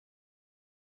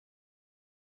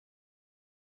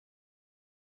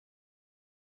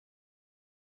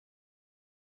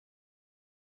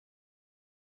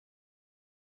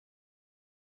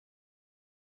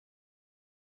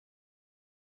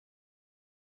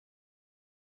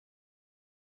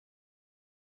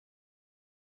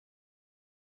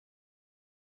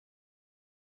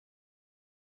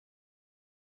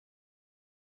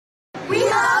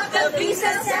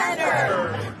Visa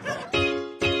Center!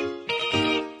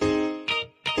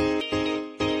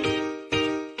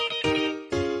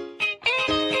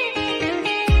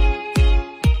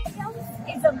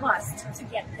 Is a must to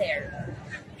get there.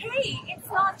 Hey, it's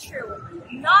not true.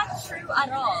 Not true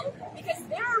at all. Because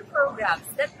there are programs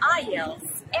that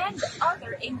IELTS and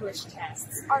other English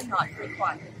tests are not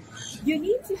required. You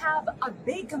need to have a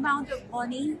big amount of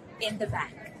money in the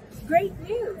bank. Great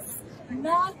news!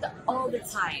 Not all the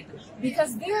time.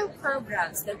 Because there are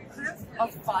programs that proof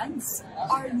of funds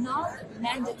are not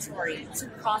mandatory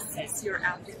to process your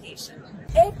application.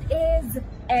 It is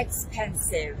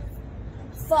expensive.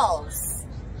 False.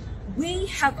 We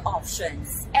have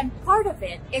options, and part of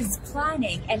it is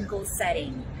planning and goal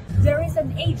setting. There is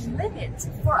an age limit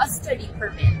for a study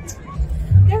permit.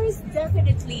 There is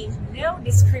definitely no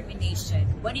discrimination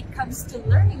when it comes to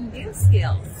learning new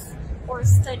skills or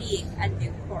studying a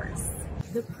new course.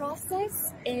 The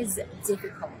process is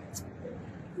difficult.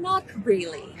 Not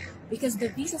really, because the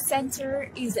Visa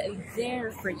Center is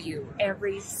there for you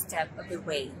every step of the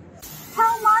way.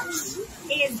 How much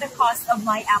is the cost of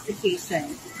my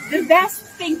application? The best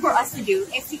thing for us to do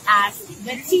is to ask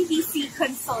the TVC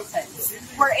consultants,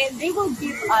 wherein they will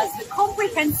give us the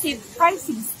comprehensive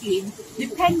pricing scheme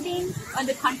depending on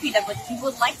the country that you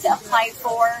would like to apply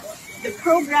for, the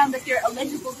program that you're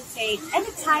eligible to take, and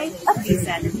the type of visa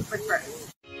that you prefer.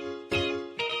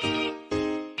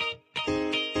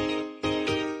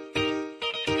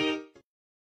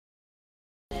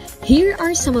 Here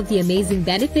are some of the amazing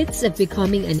benefits of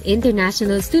becoming an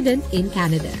international student in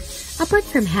Canada. Apart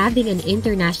from having an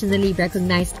internationally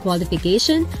recognized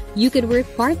qualification, you can work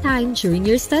part-time during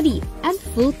your study and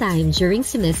full-time during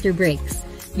semester breaks.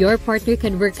 Your partner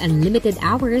can work unlimited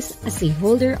hours as a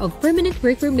holder of permanent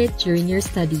work permit during your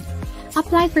study.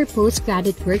 Apply for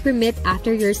postgraduate work permit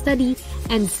after your study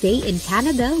and stay in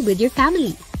Canada with your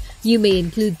family. You may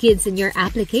include kids in your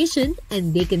application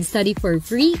and they can study for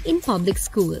free in public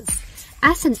schools.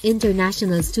 As an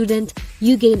international student,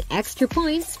 you gain extra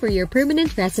points for your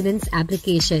permanent residence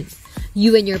application.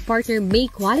 You and your partner may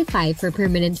qualify for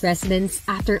permanent residence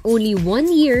after only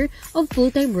 1 year of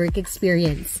full-time work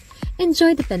experience.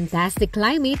 Enjoy the fantastic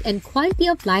climate and quality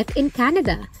of life in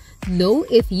Canada. Know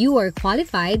if you are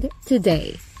qualified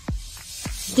today.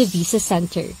 The Visa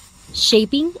Center,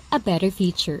 shaping a better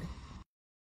future.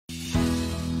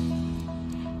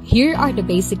 Here are the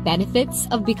basic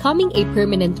benefits of becoming a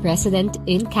permanent resident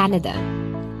in Canada.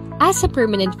 As a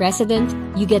permanent resident,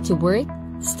 you get to work,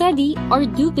 study, or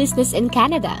do business in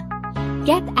Canada.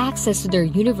 Get access to their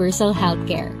universal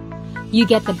healthcare. You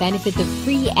get the benefit of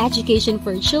free education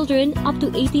for children up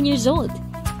to 18 years old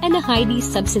and a highly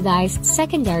subsidized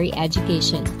secondary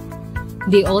education.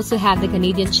 They also have the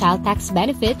Canadian Child Tax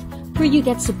Benefit, where you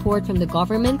get support from the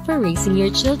government for raising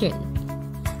your children.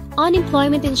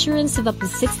 Unemployment insurance of up to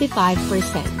 65%,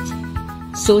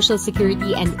 Social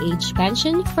Security and age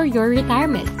pension for your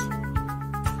retirement.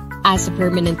 As a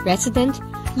permanent resident,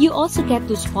 you also get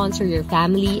to sponsor your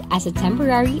family as a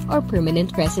temporary or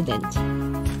permanent resident.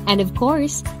 And of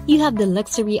course, you have the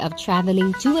luxury of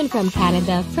traveling to and from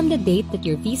Canada from the date that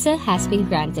your visa has been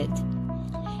granted.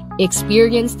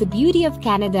 Experience the beauty of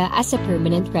Canada as a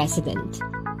permanent resident.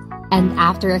 And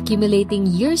after accumulating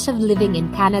years of living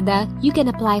in Canada, you can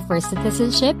apply for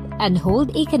citizenship and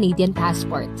hold a Canadian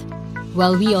passport.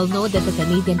 Well, we all know that the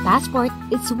Canadian passport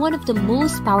is one of the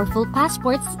most powerful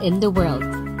passports in the world.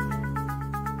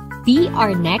 Be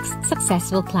our next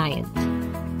successful client.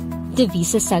 The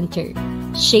Visa Center,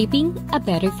 shaping a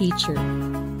better future.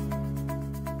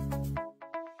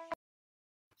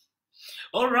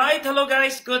 Alright, hello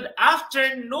guys, good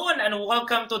afternoon and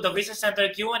welcome to the Visa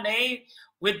Center Q&A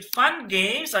with fun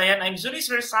games. Ayan, I'm Zunis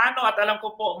Versano at alam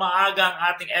ko po maaga ang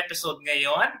ating episode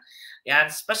ngayon.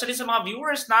 Ayan, especially sa mga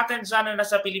viewers natin dyan na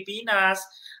nasa Pilipinas.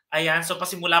 Ayan, so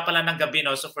pasimula pala ng gabi,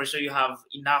 no? So for sure you have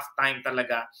enough time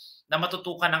talaga na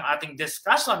matutukan ng ating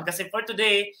discussion. Kasi for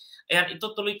today, ayan,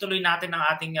 itutuloy-tuloy natin ang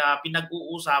ating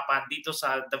pinag-uusapan dito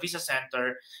sa The Visa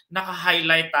Center.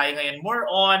 Naka-highlight tayo ngayon more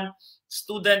on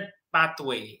student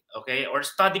pathway, okay? Or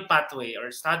study pathway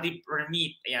or study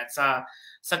permit. Ayan, sa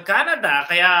Canada.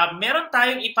 Kaya meron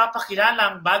tayong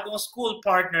ipapakilalang bagong school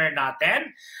partner natin.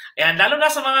 Ayan, lalo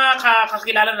na sa mga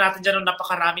kakilala natin dyan,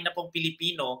 napakarami na pong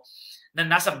Pilipino na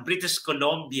nasa British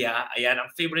Columbia. Ayan,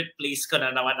 ang favorite place ko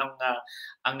na naman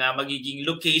ang magiging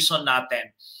location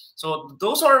natin. So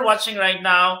those who are watching right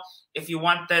now, if you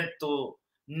wanted to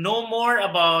know more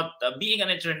about being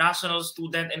an international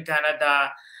student in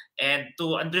Canada, and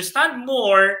to understand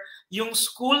more, yung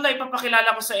school na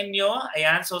ipapakilala ko sa inyo,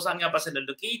 ayan, so saan nga ba sila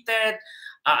located,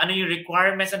 ano yung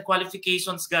requirements and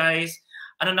qualifications, guys,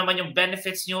 ano naman yung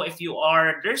benefits nyo if you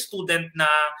are their student na,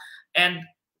 and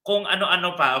kung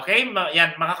ano-ano pa, okay?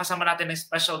 Yan, makakasama natin ng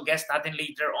special guest natin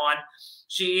later on.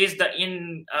 She is the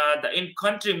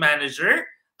in-country manager.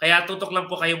 Kaya tutok lang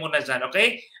po kayo muna dyan,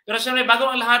 okay? Pero syempre, bago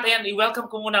ang lahat, ayan, i-welcome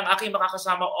ko muna ang aking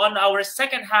makakasama on our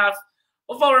second half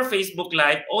of our Facebook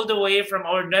Live, all the way from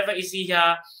our Nueva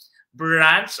Ecija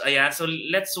branch. Ayan, so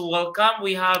let's welcome,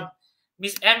 we have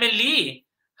Miss Emily.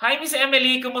 Hi, Miss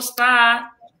Emily, kumusta?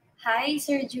 Hi,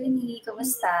 Sir Junie,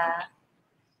 kumusta?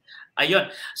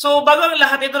 Ayun. So, bago ang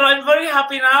lahat ito, I'm very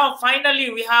happy now.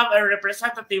 Finally, we have a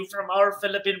representative from our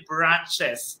Philippine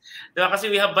branches. Diba? Kasi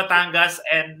we have Batangas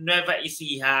and Nueva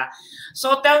Ecija.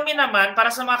 So, tell me naman, para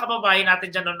sa mga kababayan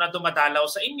natin dyan na dumadalaw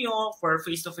sa inyo for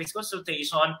face-to-face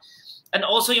consultation, and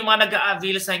also yung mga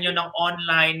nag-a-avail sa inyo ng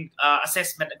online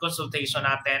assessment and consultation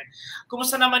natin,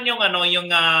 kumusta naman yung,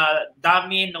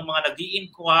 dami ng mga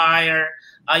nag-i-inquire,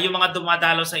 yung mga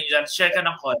dumadalaw sa inyo dyan? Share ka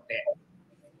ng konti.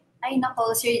 Ay nako,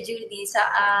 Sir Judy, sa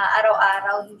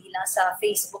araw-araw, hindi lang sa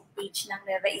Facebook page ng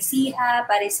Nueva Ecija,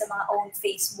 para sa mga own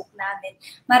Facebook namin,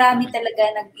 marami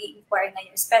talaga nag-i-inquire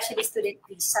ngayon, especially student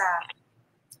visa.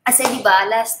 Kasi diba,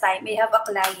 last time, we have a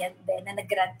client din na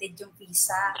nag-granted yung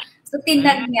visa. So,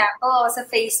 tinag niya ako sa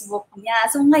Facebook niya.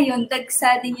 So, ngayon,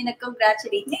 dagsa din yung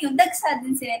nag-congratulate. Ngayon, dagsa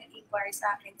din sila nag-inquire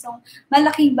sa akin. So,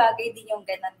 malaking bagay din yung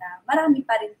ganun na marami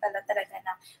pa rin pala talaga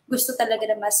na gusto talaga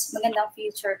na mas magandang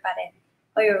future pa rin.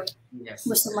 Or yes,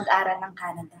 gusto mag-aral ng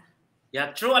Canada.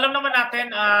 Yeah, true. Alam naman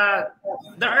natin,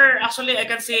 there are actually, I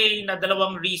can say, na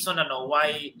dalawang reason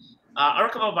why our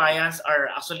kababayans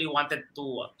are actually wanted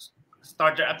to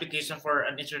start their application for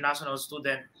an international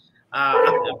student.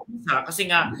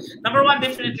 Kasi nga, number one,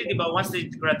 definitely, di ba, once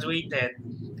they graduated,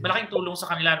 malaking tulong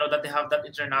sa kanila that they have that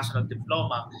international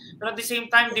diploma. But at the same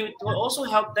time, they will also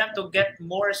help them to get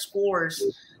more scores,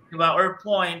 di ba, or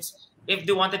points if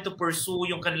they wanted to pursue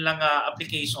yung kanilang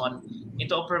application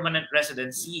into a permanent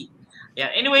residency. Yeah.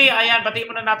 Anyway, ayan, batiin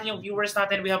muna natin yung viewers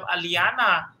natin. We have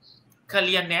Aliana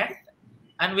Calianet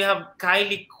and we have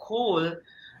Kylie Cole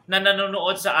na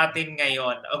nanonood sa atin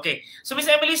ngayon. Okay. So, Miss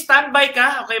Emily, standby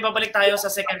ka. Okay, babalik tayo sa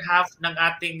second half ng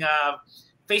ating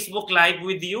Facebook Live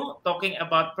with you talking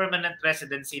about permanent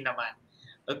residency naman.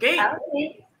 Okay?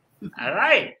 Okay.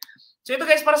 Alright. So ito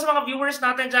guys, para sa mga viewers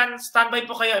natin dyan, standby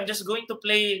po kayo. I'm just going to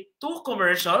play 2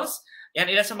 commercials. Yan,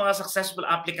 ilan sa mga successful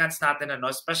applicants natin,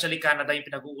 especially Canada yung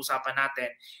pinag-uusapan natin.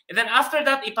 And then after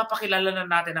that, ipapakilala na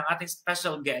natin ang ating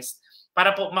special guest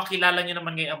para po makilala nyo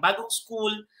naman ngayon ang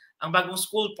bagong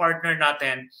school partner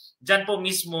natin dyan po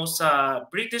mismo sa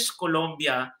British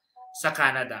Columbia sa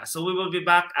Canada. So we will be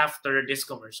back after these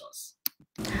commercials.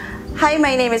 Hi,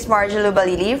 my name is Marjorie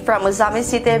Balili from Misamis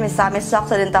City, Misamis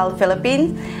Occidental,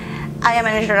 Philippines. I am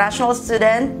an international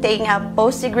student taking a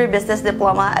post-degree business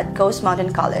diploma at Coast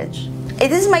Mountain College. It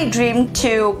is my dream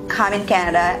to come in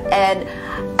Canada, and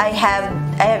I have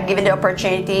given the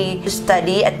opportunity to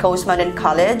study at Coast Mountain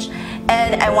College,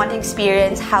 and I want to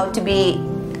experience how to be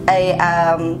a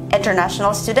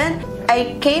international student.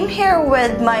 I came here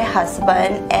with my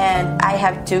husband, and I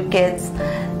have 2 kids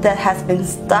that has been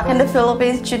stuck in the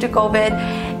Philippines due to COVID.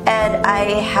 And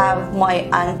I have my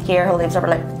aunt here who lives over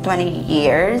like 20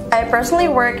 years. I personally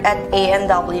work at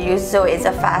A&W, so it's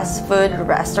a fast food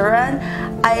restaurant.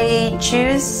 I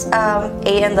choose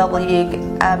A&W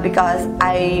because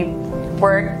I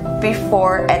worked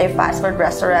before at a fast food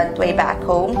restaurant way back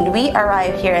home. We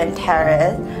arrived here in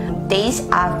Terrace days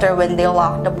after when they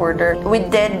locked the border. We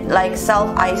did like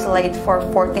self-isolate for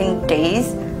 14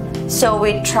 days. So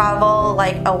we travel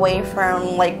like away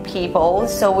from like people.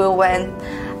 So we went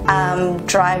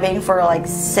driving for like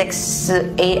 6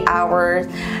 to 8 hours,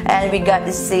 and we got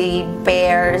to see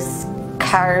bears,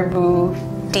 caribou,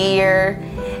 deer,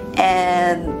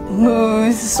 and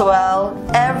moose as well.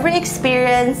 Every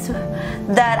experience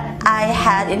that I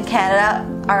had in Canada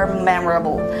are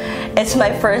memorable. It's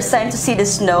my first time to see the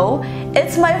snow.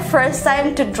 It's my first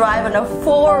time to drive on a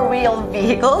 4-wheel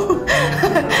vehicle.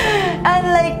 And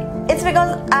like, it's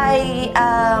because I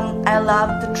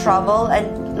love to travel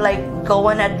and like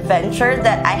go on adventure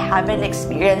that I haven't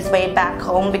experienced way back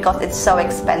home because it's so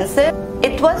expensive.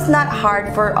 It was not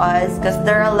hard for us because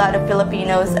there are a lot of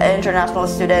Filipinos and international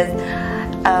students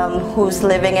who's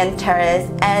living in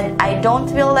Terrace, and I don't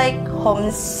feel like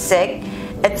homesick.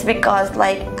 It's because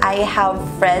like I have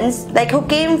friends like who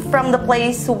came from the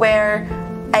place where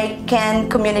I can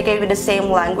communicate with the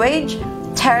same language.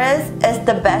 Terrace is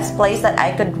the best place that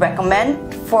I could recommend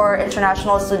for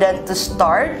international students to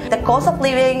start. The cost of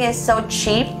living is so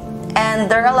cheap,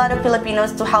 and there are a lot of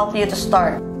Filipinos to help you to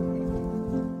start.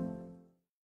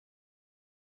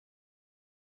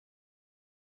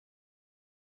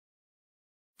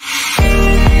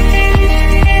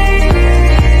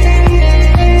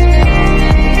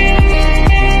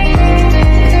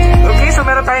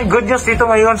 studios dito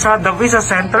ngayon sa The Visa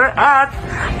Center at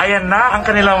ayan na ang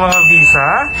kanilang mga visa.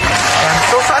 Ayan.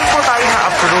 So saan po tayo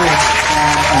na-approve?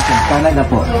 Canada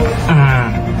po.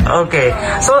 Okay.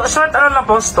 So short lang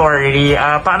po story.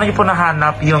 Paano niyo po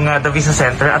nahanap yung The Visa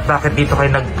Center at bakit dito kayo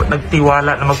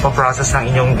nagtiwala na magpa-process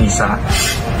ng inyong visa?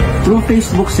 Through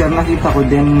Facebook, sir, nakita ko,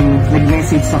 then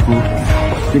nag-message ako.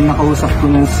 Then nakausap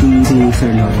ko na si Sir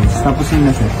Lawrence. Tapos yun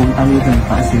na, sir, kung kami ito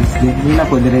pa-assess, then yun na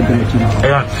po, dire-diretso na ako.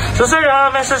 Ayun. So sir,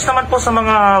 message naman po sa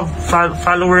mga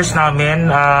followers namin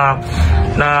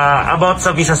na about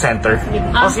sa Visa Center.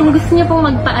 Kung gusto niyo pong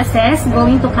magpa-assess,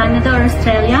 going to Canada or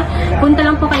Australia, punta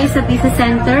lang po kayo sa Visa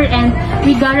Center and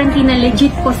we guarantee na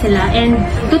legit po sila and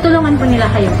tutulungan po nila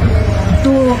kayo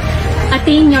to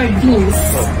attain your dreams.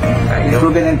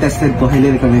 Proven and tested po,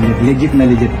 highly recommended. Legit na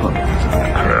legit po.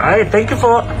 Alright, thank you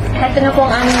po. Ito na po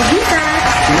ang aming visa.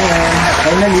 Yeah,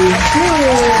 finally.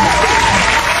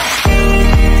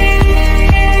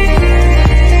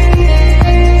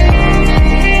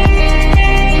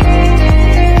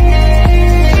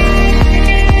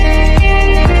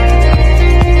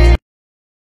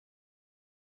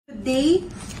 Today,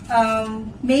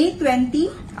 May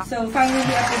 20, so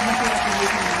finally approved na po yung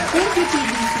application. Thank you,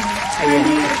 TVC.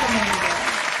 Highly recommended.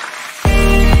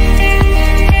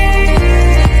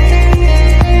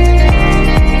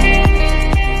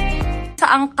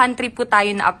 Saang country po tayo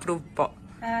na-approve po?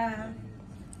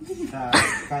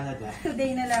 Canada.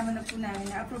 Today nalaman na po namin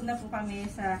na approve na po kami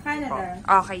sa Canada.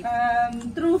 Okay.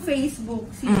 Through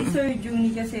Facebook, si Sir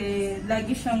Juni kasi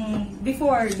lagi siyang,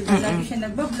 before, diba, lagi siya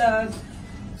nagbablog.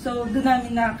 So, doon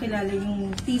namin nakakilala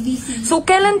yung TVC. So,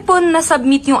 kailan po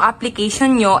na-submit yung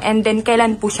application nyo and then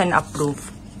kailan po siya na-approve?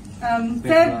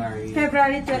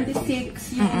 February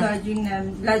 26 yung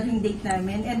lodging date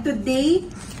namin. And today,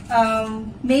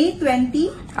 May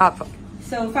 20. Apo.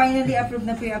 So, finally approved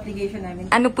na po yung application namin.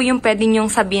 Ano po yung pwede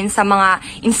nyong sabihin sa mga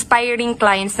inspiring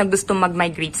clients na gusto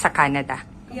mag-migrate sa Canada?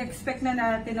 I-expect na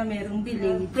natin na merong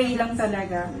delay. Pray lang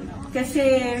talaga.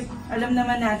 Kasi alam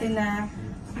naman natin na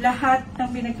lahat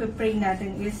ng pinagpipray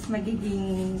natin is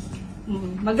magiging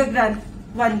mag-grant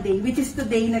one day, which is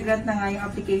today, nag-grant na nga yung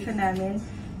application namin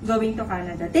going to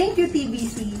Canada. Thank you,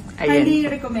 TVC. Highly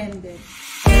recommended.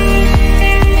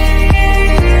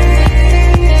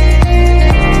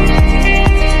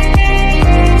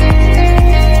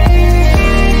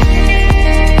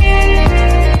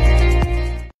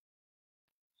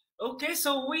 Okay,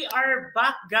 so we are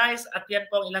back, guys, at yan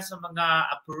po ang ilan sa mga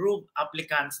approved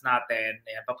applicants natin.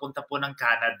 Ayan, papunta po ng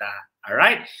Canada.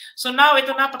 Alright? So now,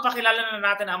 ito na, papakilala na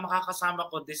natin ang makakasama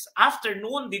ko this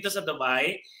afternoon dito sa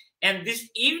Dubai and this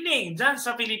evening dyan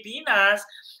sa Pilipinas.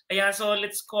 Ayan, so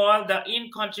let's call the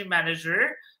in-country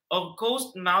manager of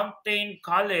Coast Mountain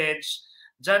College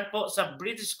dyan po sa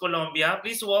British Columbia.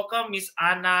 Please welcome Miss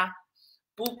Ana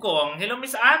Pukong. Hello,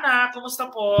 Miss Ana. Kumusta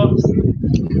po?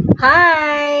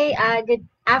 Hi! Good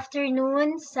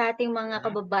afternoon sa ating mga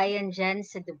kababayan dyan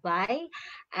sa Dubai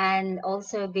and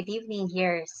also good evening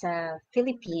here sa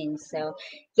Philippines. So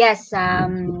yes,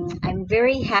 I'm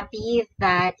very happy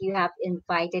that you have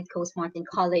invited Coast Mountain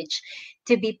College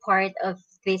to be part of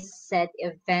this said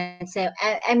event. So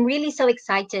I'm really so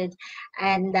excited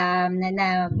and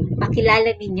na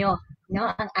makilala ninyo,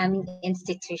 no, ang aming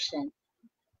institution.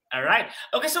 Alright.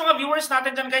 Okay, so mga viewers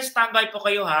natin dyan, guys, standby po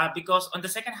kayo ha, because on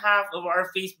the second half of our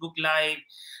Facebook Live,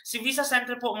 si Visa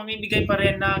Center po mamimigay pa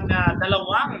rin ng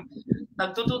dalawang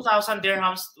tagto 2,000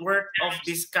 dirhams worth of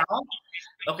discount,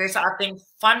 okay, sa ating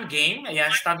fun game. Ayan,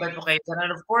 standby po kayo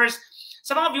dyan. And of course,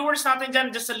 sa mga viewers natin dyan,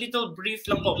 just a little brief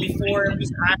lang po before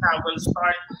Miss Ana will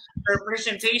start her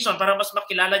presentation para mas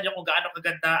makilala nyo kung gaano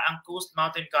kaganda ang Coast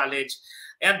Mountain College.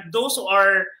 And those who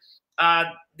are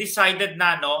decided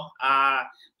na, no,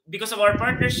 because of our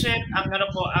partnership, ang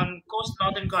Coast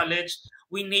Mountain College,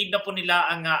 we need na po nila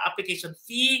ang application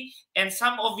fee. And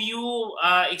some of you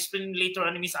explain later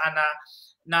on, Miss Ana,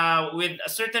 na with a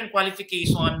certain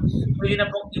qualification, pwede na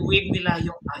pong i-waive nila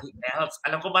yung IELTS.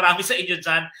 Alam ko marami sa inyo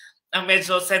dyan ang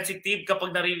medyo sensitive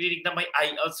kapag naririnig na may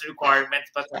IELTS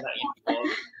requirements pa sa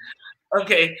na-involve.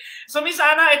 Okay. So Miss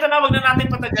Ana, ito na, wag na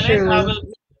natin patagalin. I will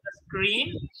give you the screen.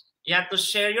 Yeah, to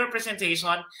share your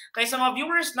presentation. Kaya sa mga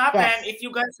viewers natin, if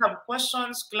you guys have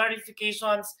questions,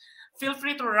 clarifications, feel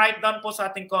free to write down po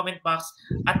sa ating comment box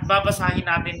at babasahin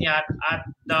natin yan at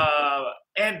the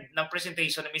end ng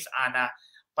presentation ni Miss Ana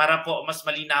para po mas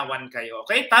malinawan kayo.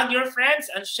 Okay? Tag your friends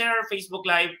and share our Facebook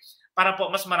Live para po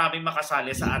mas maraming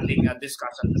makasali sa ating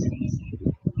discussion.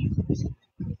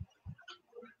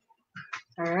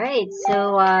 Alright,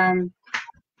 so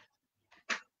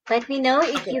let me know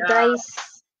if you guys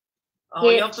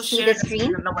you have to see share the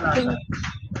screen. Nawala siya.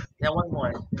 Yeah, one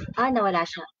more. Nawala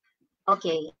siya.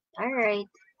 Okay. All right.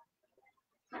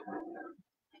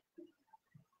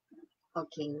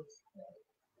 Okay.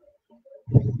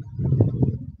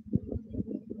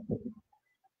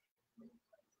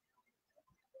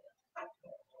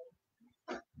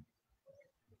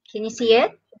 Can you see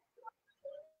it?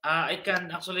 I can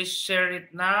actually share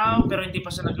it now, pero hindi pa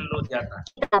siya nag-load yata.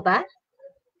 Kita ba?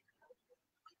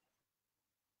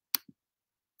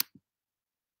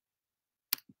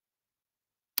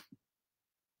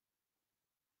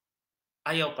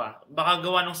 Ayaw pa. Baka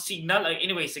gawa ng signal.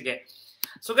 Anyway, sige.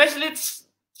 So guys, let's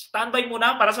standby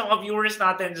muna para sa mga viewers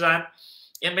natin dyan.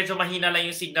 Yan, medyo mahina lang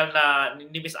yung signal na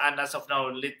ni Miss Anna as of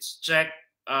now. Let's check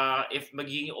if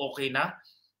magiging okay na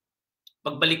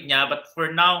pagbalik niya. But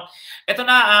for now, ito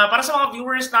na, para sa mga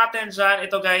viewers natin dyan,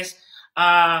 ito guys,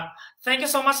 thank you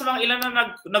so much sa mga ilan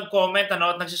na nag-comment, at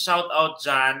nag-shoutout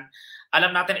dyan.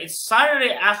 Alam natin, it's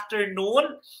Saturday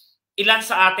afternoon. Ilan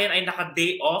sa atin ay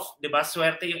naka-day off, di ba?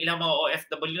 Swerte yung ilang mga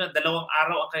OFW na 2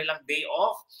 araw ang kanilang day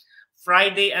off.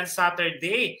 Friday and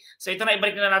Saturday. So ito na,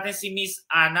 ibalik na natin si Miss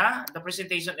Anna. The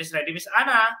presentation is ready. Miss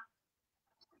Anna?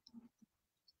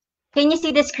 Can you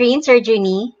see the screen, Sir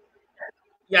Junie?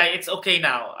 Yeah, it's okay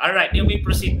now. All right, you may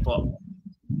proceed po.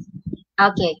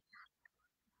 Okay.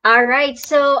 All right.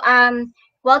 So,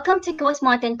 welcome to Coast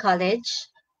Mountain College,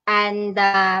 and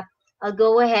I'll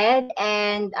go ahead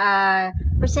and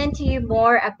present to you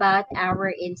more about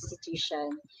our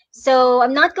institution. So,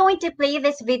 I'm not going to play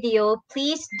this video.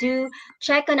 Please do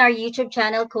check on our YouTube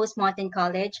channel, Coast Mountain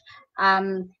College.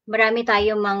 Marami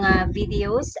tayong mga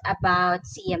videos about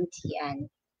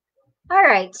CMTN. All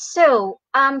right, so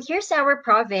here's our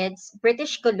province,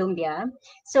 British Columbia.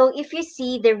 So if you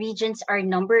see, the regions are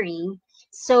numbering.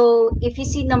 So if you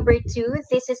see number 2,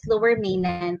 this is Lower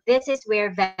Mainland. This is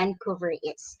where Vancouver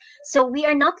is. So we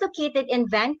are not located in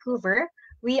Vancouver.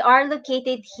 We are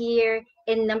located here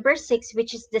in number 6,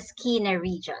 which is the Skeena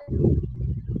region.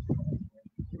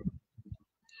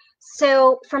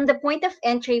 So from the point of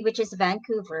entry, which is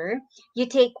Vancouver, you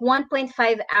take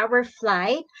 1.5-hour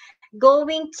flight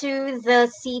going to the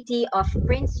city of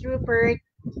Prince Rupert,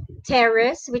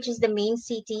 Terrace, which is the main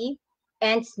city,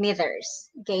 and Smithers.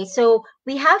 Okay, so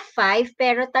we have 5,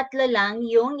 pero 3 lang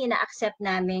yung ina-accept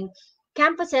naming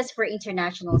campuses for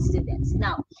international students.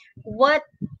 Now, what's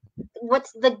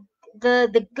the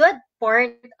good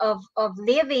part of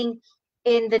living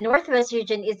in the Northwest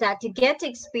region is that you get to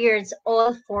experience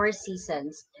all 4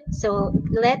 seasons. So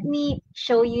let me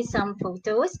show you some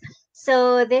photos.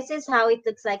 So this is how it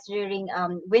looks like during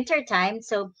winter time.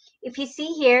 So if you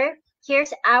see here,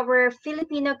 here's our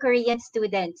Filipino-Korean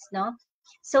students, no?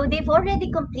 So they've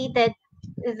already completed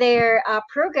their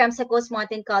programs at Coast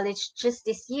Mountain College just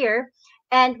this year.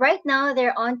 And right now,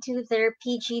 they're on to their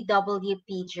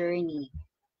PGWP journey.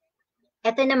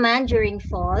 Ito naman during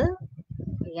fall.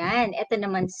 Ayan, ito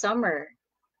naman summer.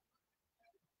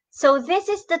 So this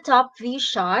is the top view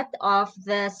shot of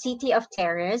the city of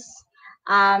Terrace.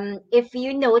 If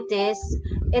you notice,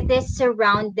 it is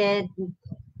surrounded.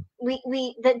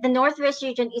 The Northwest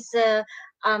region is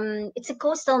it's a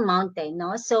coastal mountain,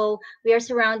 no? So we are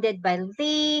surrounded by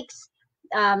lakes,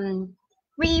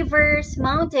 rivers,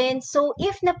 mountains. So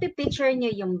if napipicture nyo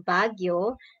yung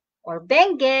Baguio or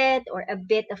Benguet or a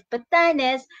bit of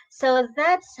Batanes, so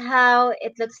that's how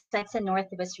it looks like sa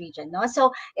Northwest region, no? So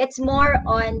it's more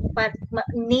on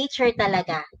nature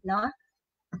talaga, no?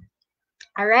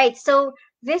 All right, so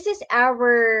this is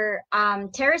our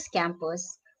Terrace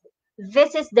campus.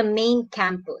 This is the main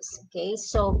campus, okay?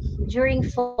 So during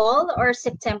fall or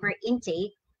September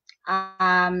intake,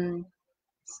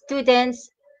 students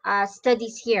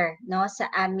studies here, no? Sa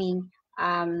aming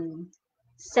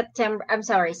sa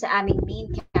aming main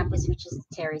campus, which is the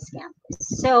Terrace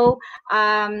campus. So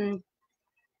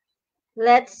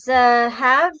let's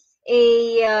have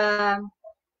a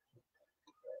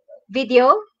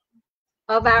video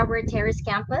of our Terrace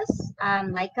campus,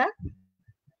 Laika.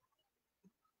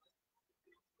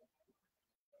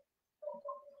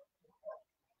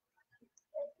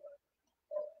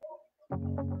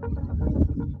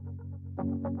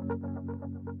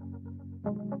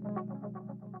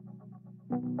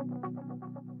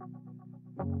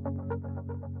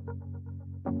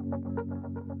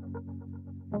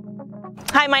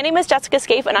 Hi, my name is Jessica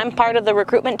Scaife and I'm part of the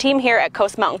recruitment team here at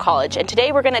Coast Mountain College, and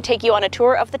today we're going to take you on a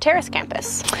tour of the Terrace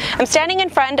campus. I'm standing in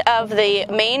front of the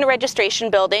main registration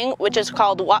building, which is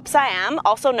called WAPSIAM,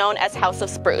 also known as House of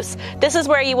Spruce. This is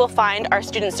where you will find our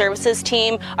student services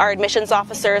team, our admissions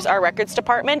officers, our records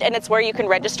department, and it's where you can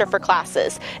register for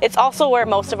classes. It's also where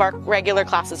most of our regular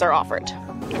classes are offered.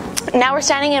 Now we're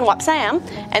standing in Wapsayam,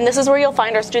 and this is where you'll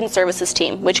find our student services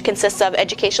team, which consists of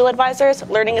educational advisors,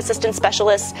 learning assistance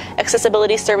specialists,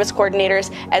 accessibility service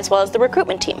coordinators, as well as the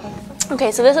recruitment team.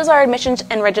 Okay, so this is our admissions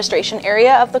and registration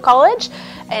area of the college,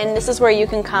 and this is where you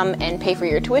can come and pay for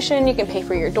your tuition, you can pay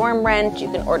for your dorm rent,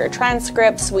 you can order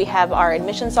transcripts. We have our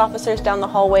admissions officers down the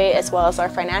hallway, as well as our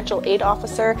financial aid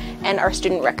officer and our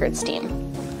student records team.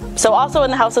 So also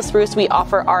in the House of Spruce, we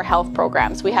offer our health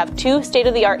programs. We have 2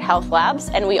 state-of-the-art health labs,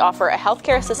 and we offer a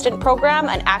healthcare assistant program,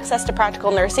 an access to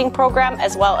practical nursing program,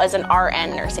 as well as an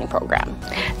RN nursing program.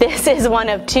 This is one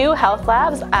of 2 health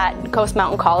labs at Coast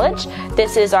Mountain College.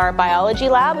 This is our biology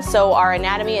lab, so our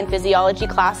anatomy and physiology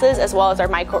classes, as well as our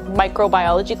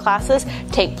microbiology classes,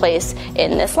 take place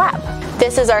in this lab.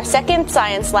 This is our second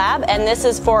science lab, and this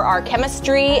is for our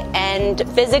chemistry and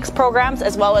physics programs,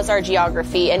 as well as our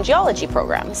geography and geology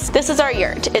programs. This is our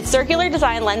yurt. Its circular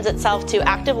design lends itself to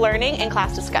active learning and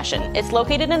class discussion. It's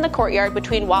located in the courtyard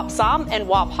between Wapsam and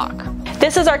Waphawk.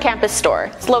 This is our campus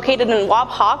store. It's located in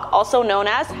Waphawk, also known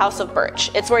as House of Birch.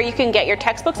 It's where you can get your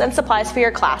textbooks and supplies for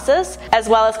your classes, as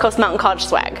well as Coast Mountain College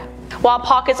swag.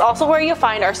 Waphawk is also where you'll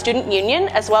find our student union,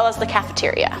 as well as the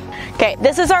cafeteria. Okay,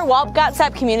 this is our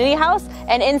Wapgatsap Community House,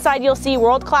 and inside you'll see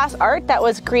world-class art that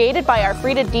was created by our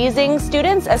Frida Deasing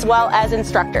students, as well as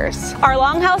instructors. Our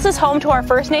Longhouse is home to our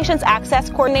First Nations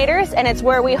Access Coordinators, and it's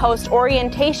where we host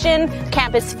orientation,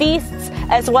 campus feasts,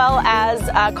 as well as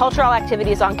cultural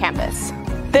activities on campus.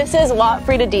 This is Wat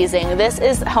Frida Deasing. This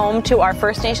is home to our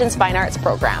First Nations Fine Arts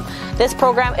program. This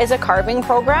program is a carving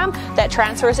program that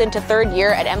transfers into 3rd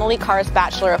year at Emily Carr's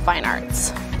Bachelor of Fine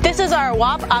Arts. This is our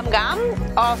Wap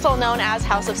Amgam, also known as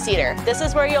House of Cedar. This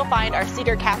is where you'll find our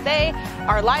Cedar Cafe,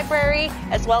 our library,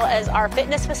 as well as our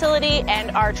fitness facility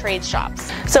and our trade shops.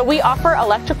 So we offer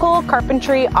electrical,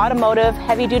 carpentry, automotive,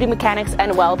 heavy-duty mechanics,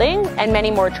 and welding, and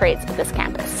many more trades at this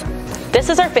campus. This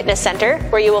is our fitness center,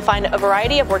 where you will find a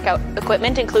variety of workout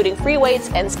equipment, including free weights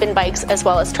and spin bikes, as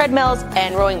well as treadmills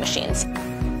and rowing machines.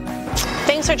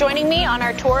 Thanks for joining me on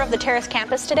our tour of the Terrace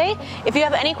campus today. If you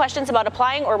have any questions about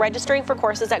applying or registering for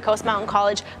courses at Coast Mountain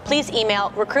College, please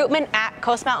email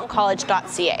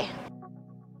recruitment@coastmountaincollege.ca.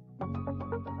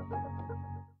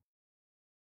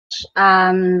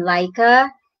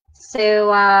 Laika.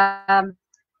 So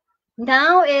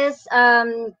now is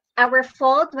our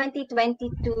fall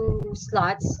 2022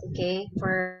 slots, okay,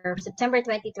 for September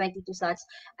 2022 slots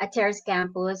at Terrace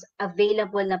Campus.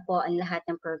 Available na po ang lahat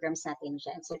ng programs natin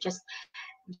dyan. So just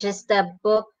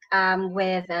book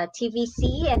with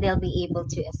TVC, and they'll be able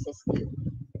to assist you.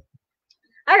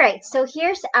 All right, so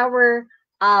here's our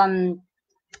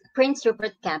Prince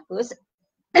Rupert Campus.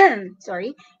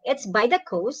 Sorry, it's by the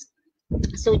coast.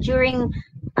 So during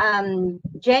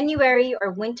January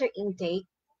or winter intake,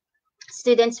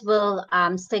 students will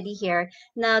study here.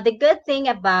 Now, the good thing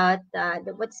about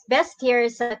what's best here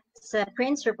is at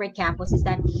Prince Rupert Campus is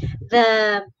that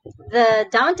the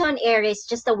downtown area is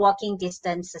just a walking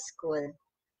distance to school.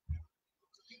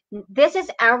 This is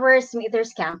our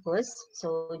Smithers campus.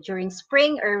 So during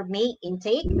spring or May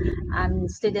intake,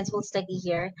 students will study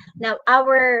here. Now,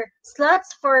 our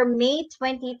slots for May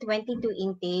 2022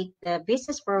 intake, the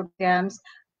business programs,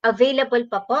 available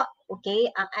pa po, okay,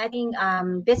 ang ating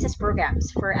business programs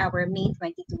for our May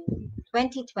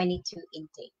 2022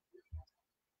 intake.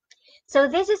 So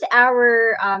this is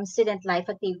our student life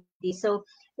activity. So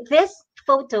these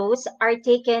photos are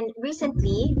taken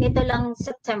recently, nito lang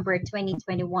September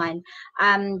 2021.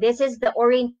 This is the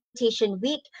orientation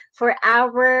week for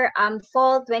our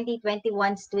fall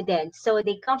 2021 students. So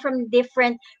they come from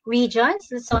different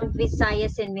regions, Luzon,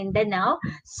 Visayas, and Mindanao.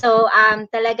 So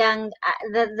talagang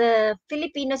the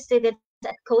Filipino students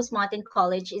at Coast Mountain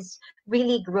College is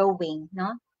really growing,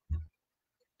 no?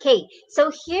 Okay,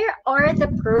 so here are the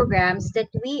programs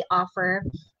that we offer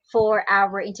for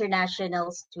our international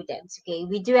students. Okay,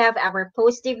 we do have our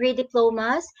post-degree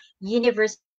diplomas,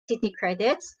 university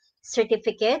credits,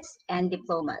 certificates, and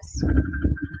diplomas.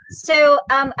 So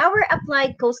our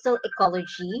applied coastal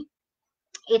ecology,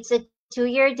 it's a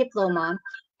 2-year diploma,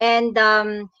 and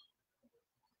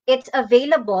it's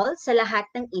available sa lahat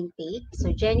ng intake.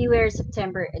 So January,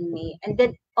 September, and May. And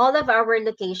then all of our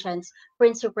locations,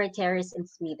 Prince Rupert Terrace and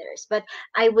Smithers. But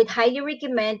I would highly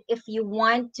recommend, if you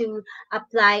want to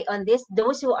apply on this,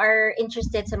 those who are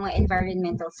interested sa mga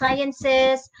environmental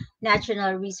sciences,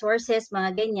 natural resources,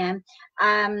 mga ganyan,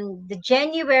 the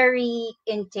January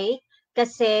intake,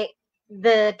 kasi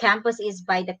the campus is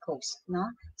by the coast, no?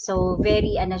 So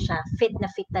very, ano siya, fit na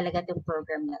fit talaga itong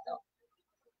program na to.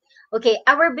 Okay,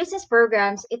 our business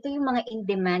programs, ito yung mga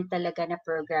in-demand talaga na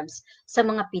programs sa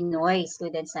mga Pinoy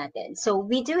students natin. So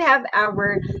we do have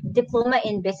our diploma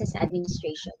in business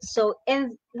administration. So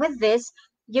with this,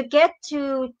 you get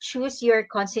to choose your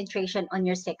concentration on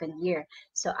your second year.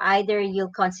 So either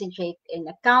you'll concentrate in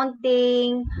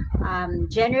accounting,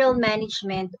 general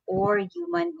management, or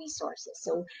human resources.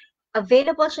 So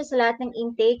available siya sa lahat ng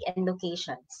intake and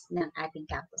locations ng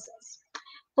ating campuses.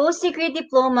 Post-degree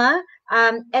diploma,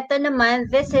 ito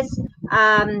naman, this is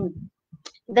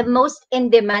the most in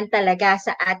demand talaga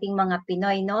sa ating mga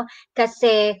Pinoy, no?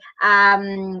 Kasi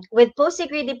with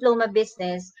post-degree diploma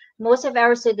business, most of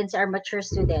our students are mature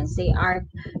students. They are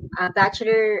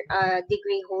bachelor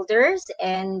degree holders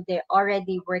and they're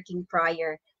already working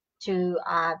prior to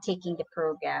taking the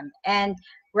program. And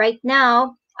right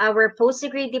now, our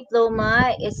post-degree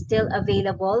diploma is still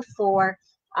available for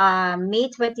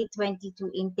May 2022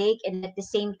 intake, and at the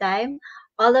same time,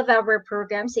 all of our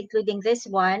programs, including this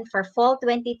one, for fall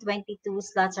 2022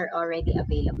 slots are already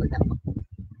available.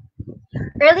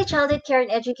 Early childhood care and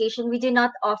education, we do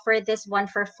not offer this one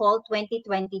for fall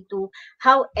 2022.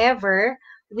 However,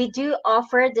 we do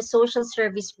offer the social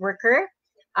service worker,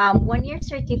 1-year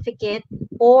certificate,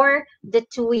 or the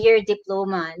 2-year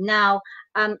diploma. Now,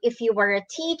 if you are a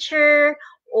teacher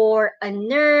or a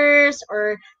nurse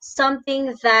or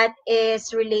something that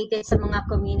is related sa mga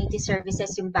community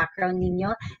services yung background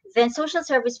ninyo, then social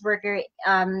service worker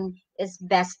is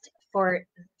best for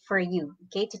you,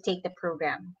 okay, to take the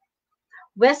program.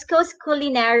 West Coast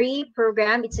Culinary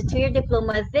Program, it's a 2-year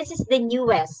diploma. This is the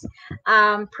newest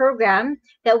program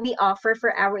that we offer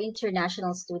for our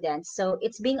international students. So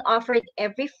it's being offered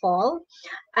every fall,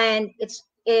 and it's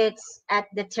at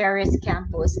the Terrace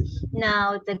campus.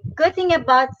 Now, the good thing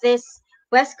about this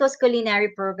West Coast Culinary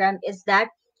Program is that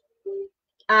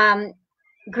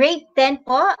grade 10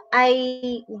 po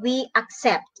we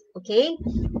accept, okay?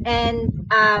 And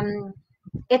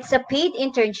it's a paid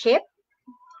internship.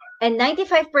 And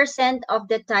 95% of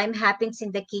the time happens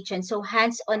in the kitchen. So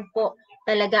hands-on po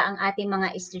talaga ang ating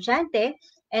mga estudyante.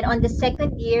 And on the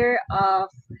second year of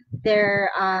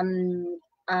their,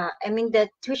 the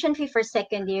tuition fee for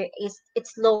second year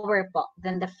it's lower po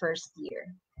than the first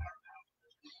year.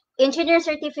 Engineer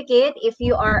certificate, if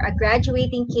you are a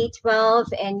graduating K-12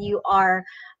 and you are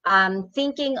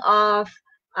thinking of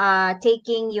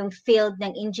taking yung field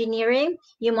ng engineering,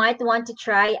 you might want to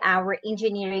try our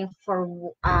engineering for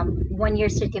 1-year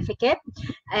certificate.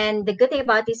 And the good thing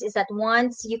about this is that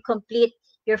once you complete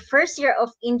your first year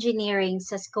of engineering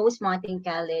sa Coast Mountain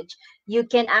College, you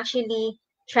can actually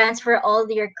transfer all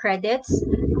your credits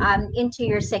into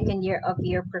your second year of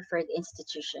your preferred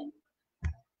institution.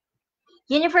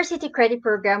 University Credit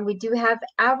Program, we do have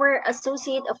our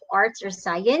Associate of Arts or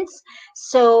Science.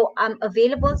 So,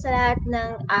 available sa lahat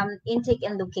ng intake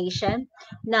and location.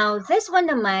 Now, this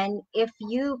one naman, if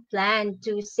you plan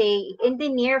to say in the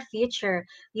near future,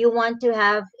 you want to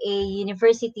have a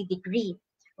university degree,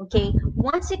 okay?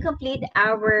 Once you complete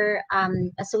our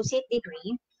associate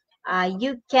degree,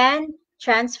 you can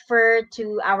transfer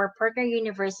to our partner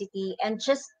university and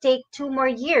just take 2 more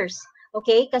years.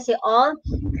 Okay, kasi all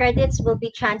credits will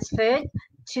be transferred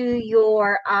to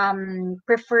your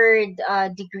preferred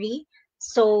degree.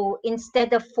 So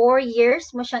instead of 4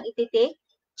 years mo siyang ititake,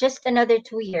 just another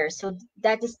 2 years. So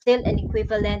that is still an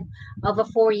equivalent of a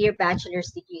 4-year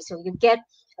bachelor's degree. So you get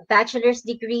a bachelor's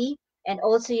degree and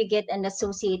also you get an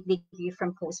associate degree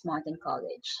from Coast Mountain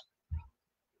College.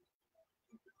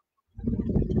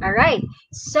 All right.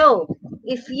 So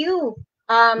if you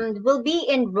will be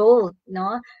enrolled,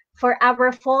 no, for our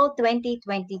fall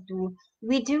 2022,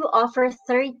 we do offer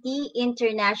 30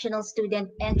 International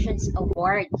Student Entrance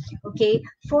Award, okay,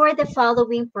 for the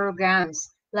following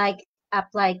programs like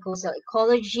Applied Coastal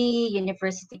Ecology,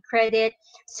 University Credit,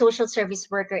 Social Service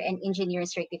Worker, and Engineering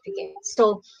Certificate.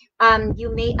 So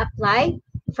you may apply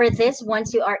for this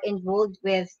once you are enrolled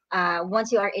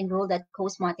at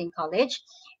Coast Mountain College,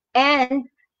 and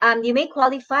you may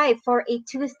qualify for a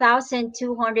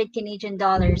 2,200 Canadian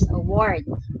dollars award.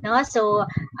 No? So,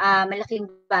 malaking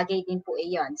bagay din po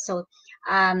iyon. So,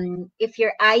 if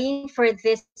you're eyeing for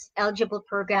this eligible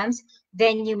programs,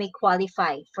 then you may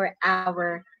qualify for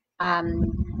our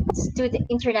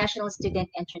International Student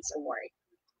Entrance Award.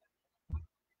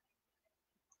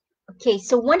 Okay,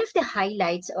 so one of the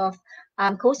highlights of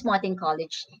Coast Mountain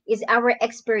College is our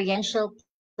experiential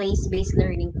place-based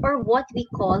learning, or what we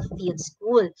call field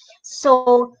school.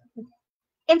 So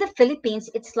in the Philippines,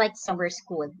 it's like summer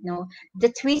school. No, the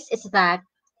twist is that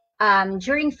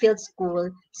during field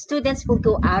school, students will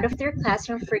go out of their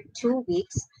classroom for 2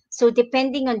 weeks, So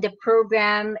depending on the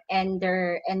program and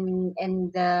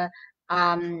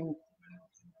um,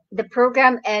 the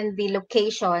program and the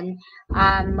location,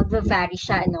 magva-vary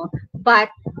siya, no? But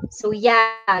so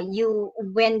yeah, you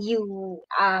when you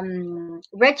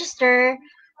register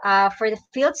for the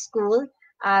field school,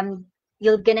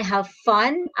 you're gonna have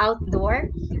fun outdoor.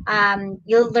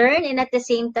 You'll learn, and at the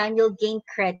same time, you'll gain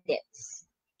credits.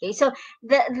 Okay, so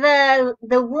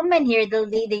the woman here, the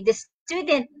lady, the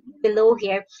student below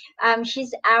here,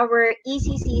 she's our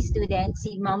ECC student,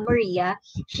 si Ma'am Maria.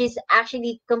 She's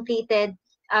actually completed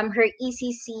her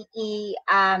ECCE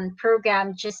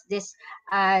program just this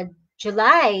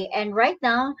July, and right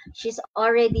now she's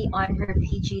already on her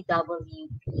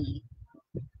PGWP.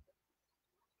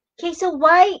 Okay, so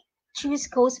why choose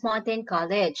Coast Mountain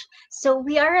College? So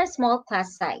we are a small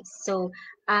class size. So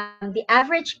the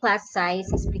average class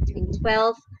size is between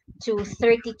 12 to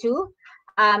 32.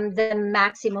 The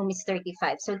maximum is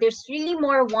 35. So there's really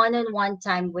more one-on-one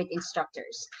time with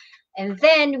instructors. And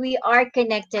then we are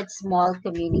connected small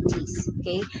communities.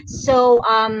 Okay, so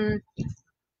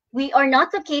we are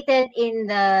not located in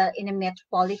a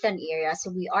metropolitan area,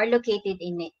 so we are located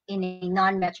in a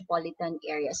non-metropolitan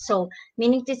area. So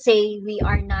meaning to say we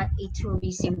are not a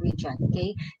tourism region.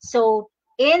 Okay, so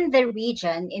in the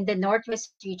region, in the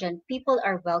Northwest region, people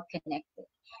are well connected,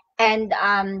 and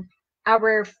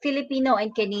our Filipino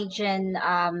and Canadian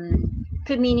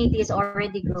community is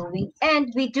already growing,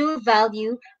 and we do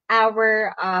value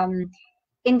our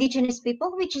indigenous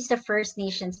people, which is the First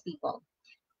Nations people.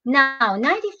 Now,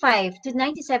 95 to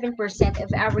 97%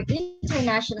 of our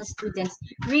international students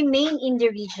remain in the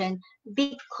region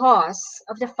because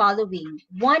of the following.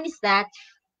 One is that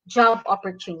job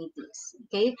opportunities.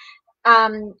 Okay,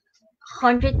 100%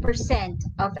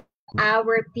 of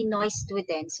our Pinoy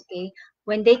students, okay,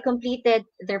 when they completed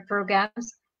their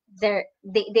programs,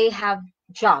 they have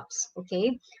jobs.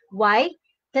 Okay, why?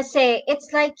 Kasi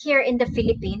it's like here in the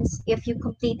Philippines, if you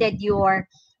completed your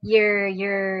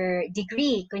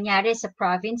degree, kunyari sa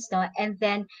province, no, and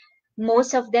then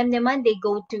most of them naman they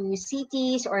go to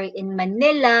cities or in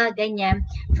Manila, ganyan,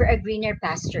 for a greener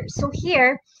pasture. So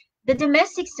here, the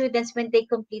domestic students, when they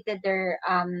completed their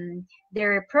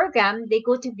program, they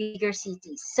go to bigger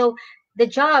cities. So the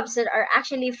jobs that are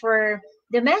actually for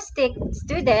domestic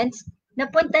students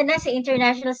napunta na sa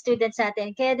international students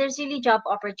natin. Kaya there's really job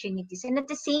opportunities. And at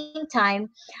the same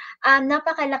time,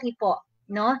 napakalaki po,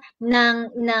 no, ng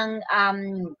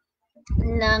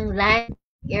land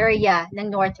area ng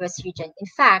Northwest region. In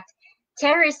fact,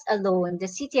 Terrace alone,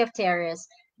 the city of Terrace,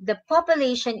 the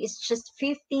population is just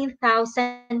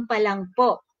 15,000 pa lang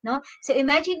po, no? So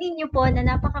imagine niyo po na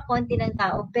napakakonti ng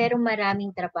tao pero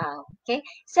maraming trabaho. Okay?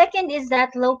 Second is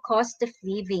that low cost of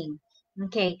living.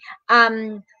 Okay.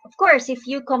 Of course, if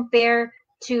you compare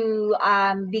to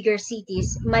bigger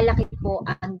cities, malaki po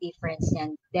ang difference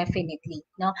niyan, definitely,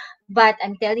 no? But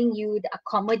I'm telling you, the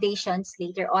accommodations,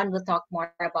 later on we'll talk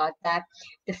more about that.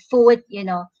 The food,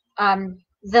 the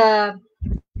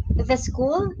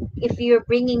school, if you're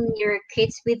bringing your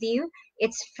kids with you,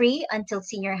 it's free until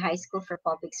senior high school for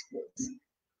public schools.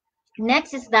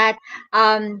 Next is that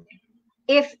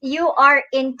if you are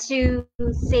into,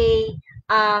 say,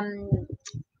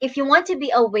 if you want to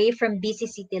be away from busy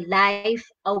city life,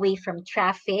 away from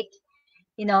traffic,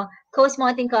 Coast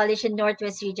Mountain College in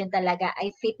Northwest Region talaga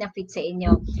ay fit na fit sa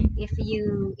inyo. If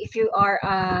you are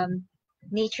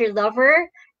nature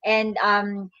lover and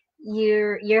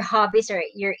your hobbies are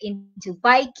you're into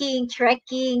biking,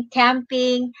 trekking,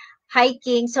 camping,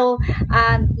 hiking. So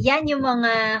yan yung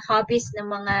mga hobbies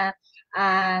ng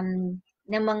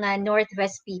mga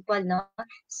Northwest people, no?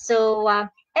 So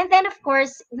and then of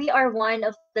course, we are one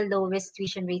of the lowest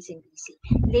tuition rates in BC.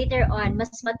 Later on,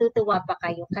 mas matutuwa pa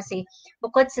kayo kasi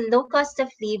bukod sa low cost of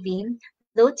living,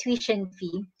 low tuition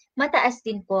fee, mataas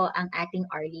din po ang ating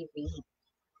hourly rate.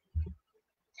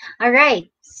 All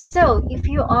right. So if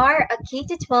you are a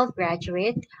K-12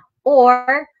 graduate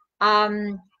or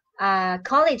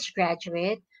college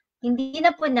graduate, hindi na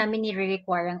po namin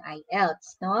ni-require ang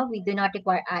IELTS, no? We do not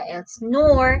require IELTS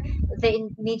nor the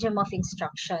medium of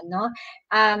instruction, no?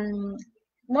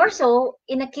 More so,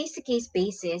 in a case-to-case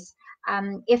basis,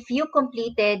 if you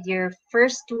completed your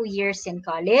first 2 years in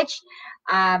college,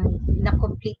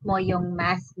 na-complete mo yung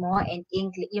math mo and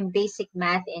English, yung basic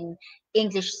math and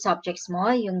English subjects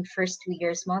mo, yung first 2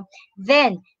 years mo,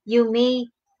 then you may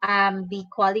be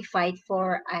qualified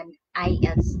for an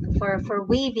IELTS, for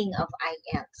waiving of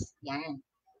IELTS. Yan.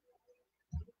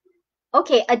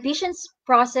 Okay, admissions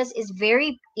process is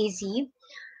very easy.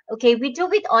 Okay, we do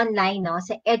it online, no?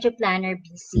 Sa EduPlanner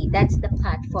BC. That's the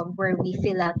platform where we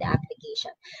fill out the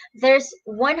application. There's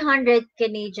 100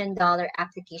 Canadian dollar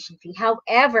application fee.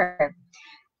 However,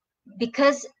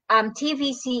 because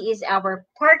TVC is our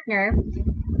partner,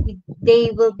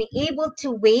 they will be able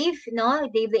to waive, no?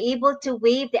 They will be able to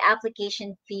waive the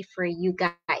application fee for you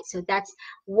guys. So that's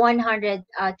 100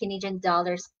 Canadian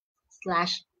dollars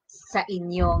slash sa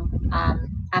inyong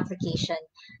application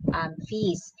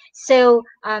fees. So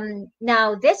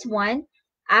now this one,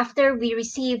 after we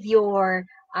receive your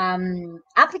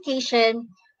application,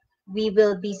 we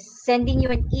will be sending you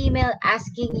an email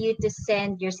asking you to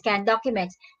send your scanned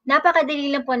documents.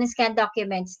 Napakadali lang po ng scanned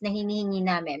documents na hinihingi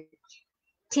namin.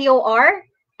 TOR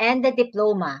and the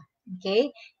diploma.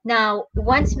 Okay. Now,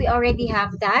 once we already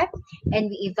have that and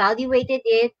we evaluated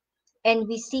it and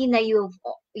we see that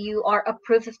you are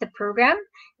approved of the program,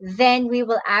 then we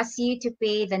will ask you to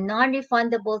pay the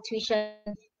non-refundable tuition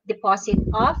deposit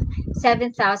of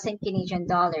 7,000 Canadian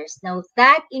dollars. Now,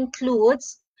 that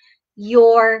includes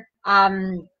your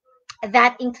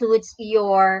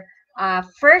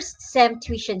first SEM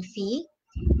tuition fee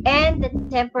and the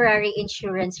temporary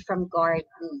insurance from Guard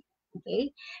Me.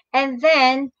 Okay. And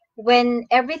then when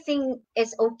everything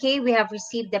is okay, we have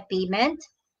received the payment,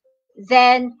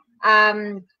 then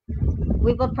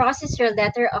we will process your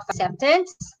letter of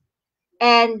acceptance.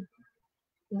 And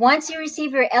once you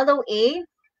receive your LOA,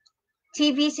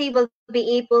 TVC will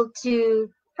be able to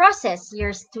process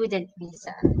your student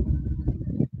visa.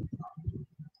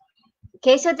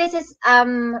 Okay, so this is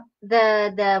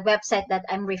the website that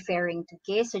I'm referring to.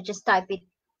 Okay, so just type it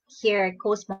here,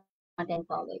 Coast Mountain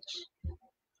College.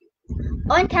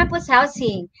 On-campus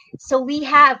housing. So we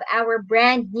have our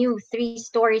brand new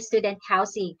 3-story student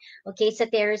housing. Okay, sa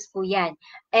terrace po yan.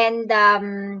 And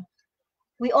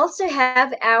we also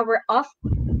have our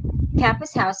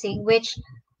off-campus housing, which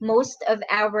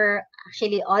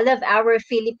actually all of our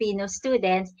Filipino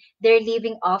students, they're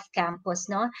living off campus,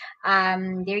 no?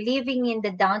 They're living in the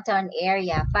downtown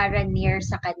area para near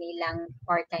sa kanilang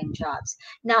part-time jobs.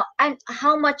 Now,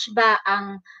 how much ba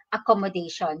ang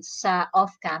accommodations sa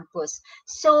off campus?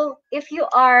 So, if you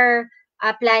are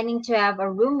planning to have a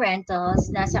room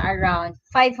rentals, nasa around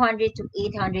 $500 to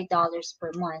 $800 per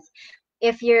month.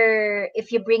 If you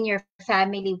bring your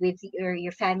family with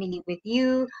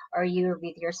you, or you're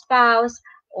with your spouse,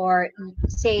 or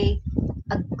say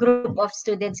a group of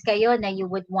students kayo na you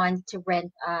would want to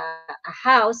rent a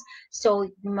house, so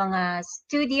mga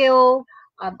studio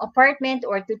apartment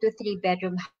or 2 to 3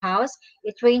 bedroom house,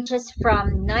 it ranges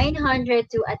from $900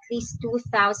 to at least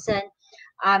 $2,000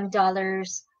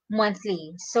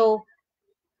 monthly. So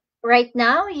right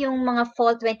now, yung mga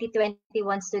fall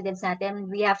 2021 students natin,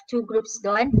 we have 2 groups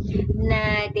doon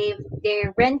na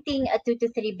they're renting a 2 to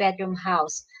 3 bedroom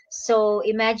house. So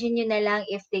imagine nyo na lang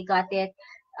if they got it,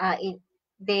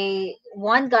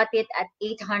 one got it at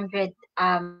 $800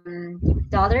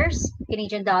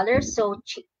 Canadian dollars. So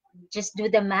just do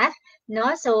the math,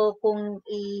 no? So kung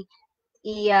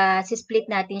split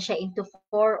natin siya into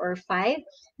 4 or 5,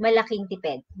 malaking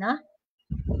tipid, no?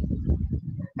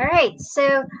 All right,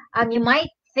 so you might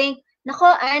think,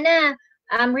 nako Ana,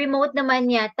 remote naman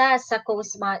yata sa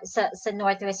sa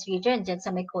Northwest region, dyan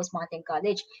sa may Coast Mountain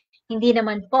College. Hindi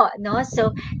naman po, no?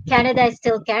 So Canada is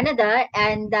still Canada,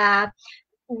 and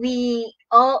we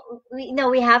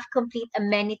have complete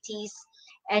amenities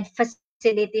and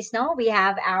facilities. No, we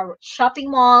have our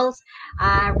shopping malls,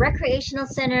 recreational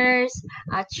centers,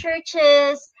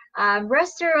 churches,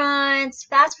 restaurants,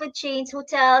 fast food chains,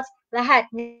 hotels, lahat,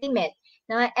 name it.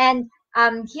 No? And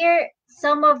here,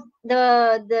 some of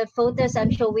the photos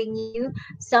I'm showing you,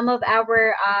 some of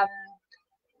our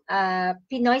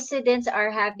Pinoy students are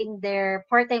having their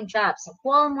part-time jobs at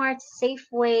Walmart,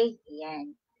 Safeway,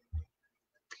 yan.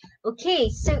 Okay,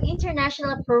 so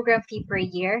international program fee per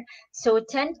year. So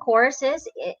 10 courses,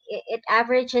 it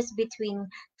averages between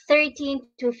 13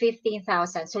 to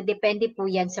 15,000. So depende po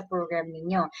yan sa program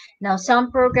ninyo. Now,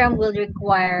 some program will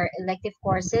require elective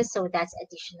courses, so that's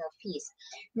additional fees.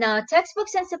 Now,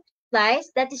 textbooks and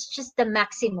supplies, that is just the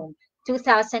maximum,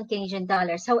 2,000 Canadian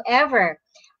dollars. However,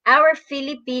 our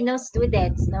Filipino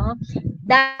students, no,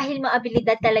 dahil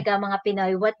maabilidad talaga mga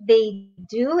Pinoy, what they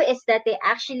do is that they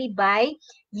actually buy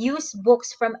used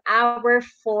books from our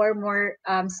former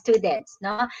students,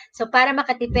 no? So para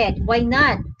makatipid, why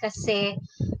not? Kasi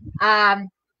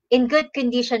in good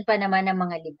condition pa naman ang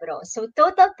mga libro. So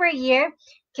total per year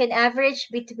can average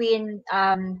between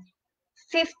 14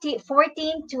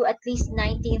 to at least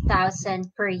 19,000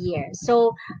 per year.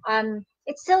 So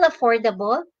it's still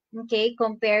affordable, okay,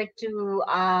 compared to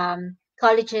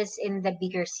colleges in the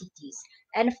bigger cities.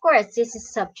 And of course, this is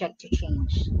subject to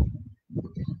change.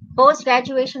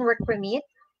 Post-graduation work permit,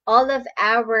 all of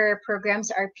our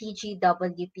programs are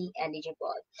PGWP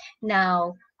eligible.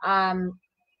 Now,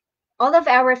 all of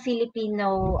our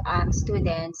Filipino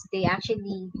students, they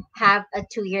actually have a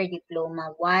 2-year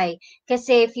diploma. Why? Because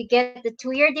if you get the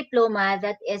 2-year diploma,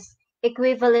 that is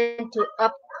equivalent to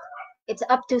it's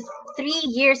up to 3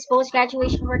 years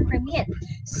post-graduation work permit.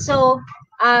 So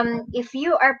if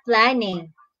you are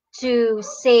planning to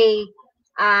say,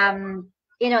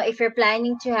 if you're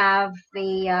planning to have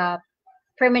a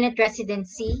permanent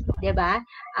residency, diba?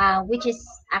 Which is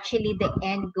actually the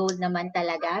end goal naman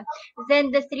talaga,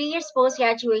 then the 3 years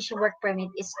post-graduation work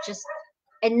permit is just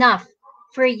enough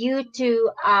for you to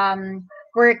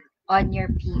work on your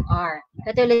PR.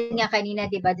 Katulad nga kanina,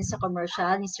 di ba, sa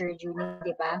commercial ni Sir Juni,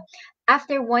 di ba?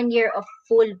 After 1 year of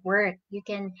full work,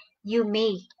 you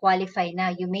may qualify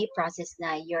na, you may process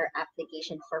na your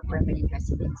application for permanent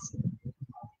residency.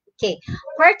 Okay,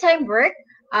 part-time work,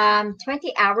 20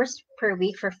 hours per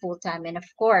week for full-time, and of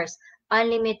course,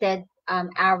 unlimited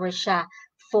hours siya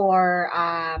for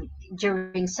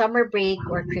during summer break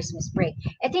or Christmas break.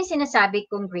 Ito yung sinasabi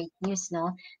kong great news,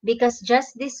 no? Because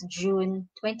just this June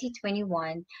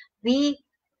 2021, we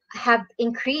have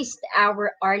increased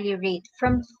our hourly rate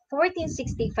from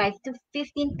 14.65 to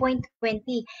 15.20,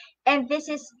 and this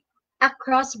is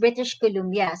across British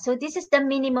Columbia. So this is the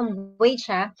minimum wage,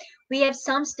 ha? We have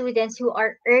some students who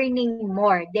are earning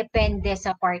more depende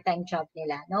sa part-time job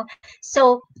nila, no?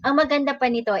 So ang maganda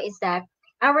pa nito is that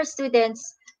our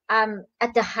students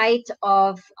at the height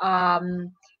of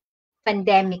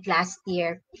pandemic last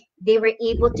year, they were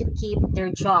able to keep their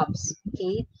jobs,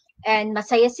 okay? And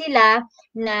masaya sila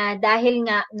na dahil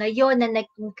nga ngayon na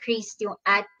nag-increase yung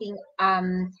ating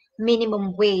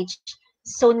minimum wage.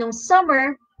 So nung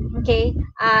summer, okay,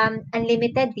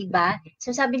 unlimited, diba?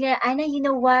 So sabi nila, Ana, you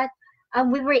know what?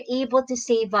 We were able to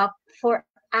save up for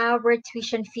our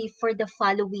tuition fee for the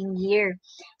following year.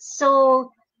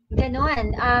 So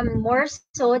ganon, more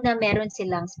so na meron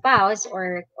silang spouse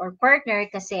or partner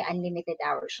kasi unlimited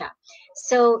hours siya.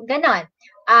 So ganon.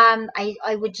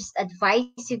 I would just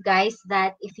advise you guys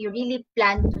that if you really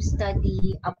plan to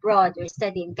study abroad or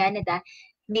study in Canada,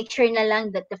 make sure na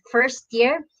lang that the first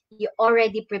year you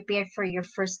already prepared for your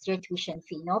first year tuition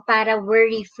fee, no? Para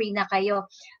worry-free na kayo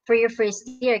for your first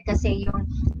year kasi yung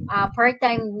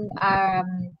part-time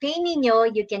pay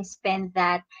ninyo, you can spend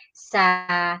that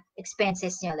sa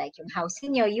expenses nyo, like yung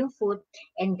housing nyo, yung food,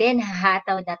 and then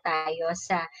hataw tayo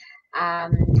sa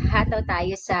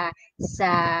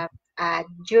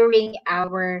during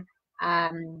our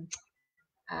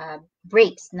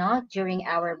breaks, no? During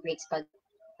our breaks, pag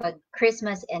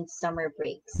Christmas and summer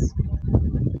breaks.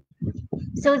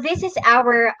 So this is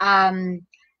our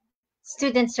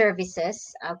student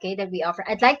services, okay, that we offer.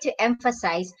 I'd like to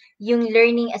emphasize yung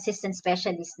learning assistant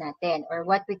specialist natin, or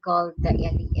what we call the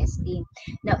LES team.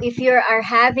 Now, if you are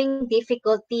having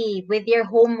difficulty with your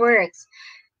homeworks,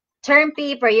 term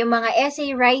paper, yung mga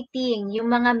essay writing, yung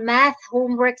mga math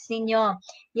homeworks ninyo,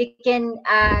 you can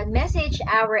message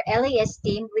our LAS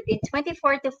team. Within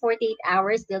 24 to 48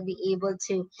 hours, they'll be able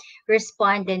to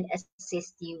respond and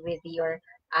assist you with your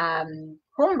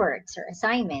homeworks or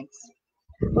assignments.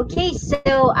 Okay, so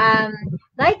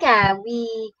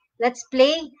let's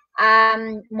play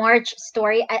March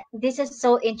story. This is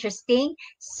so interesting.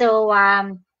 So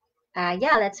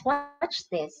yeah, let's watch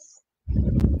this.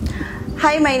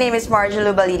 Hi, my name is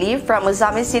Marjorie Balili from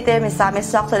Uzami City,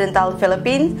 Misamis Occidental,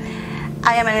 Philippines.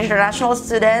 I am an international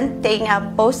student taking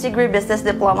a post-degree business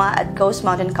diploma at Coast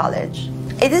Mountain College.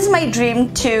 It is my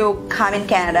dream to come in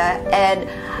Canada, and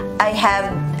I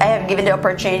have given the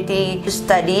opportunity to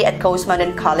study at Coast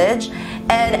Mountain College,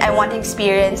 and I want to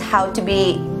experience how to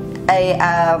be a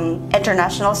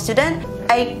international student.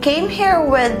 I came here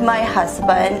with my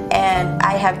husband, and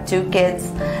I have 2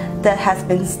 kids that has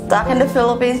been stuck in the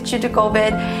Philippines due to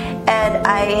COVID, and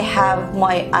I have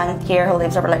my aunt here who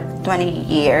lives over like 20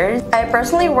 years. I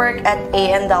personally work at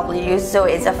A&W, so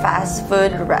it's a fast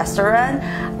food restaurant.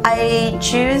 I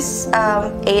choose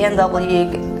A&W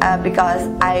because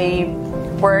I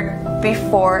worked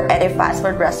before at a fast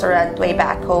food restaurant way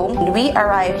back home. We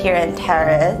arrived here in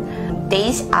Terrace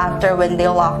days after when they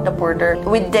locked the border.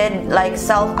 We did like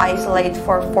self-isolate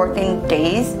for 14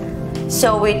 days.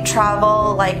 So we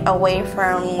travel like away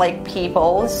from like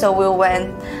people. So we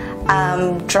went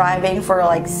driving for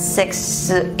like 6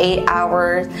 to 8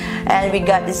 hours, and we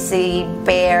got to see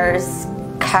bears,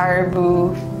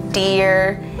 caribou,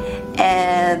 deer,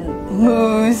 and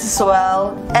moose as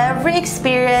well. Every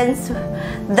experience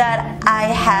that I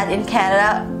had in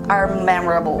Canada are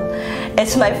memorable.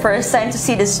 It's my first time to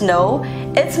see the snow.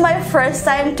 It's my first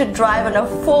time to drive on a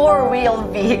four-wheel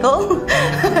vehicle.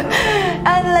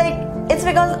 And like, it's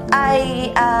because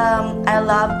I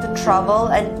love to travel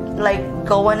and like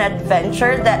go on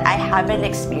adventure that I haven't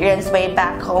experienced way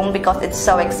back home because it's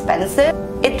so expensive.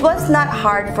 It was not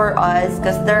hard for us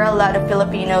because there are a lot of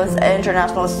Filipinos and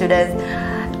international students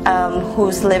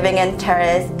who's living in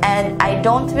terrace, and I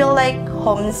don't feel like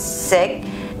homesick.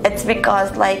 It's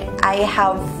because like I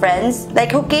have friends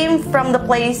like who came from the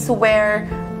place where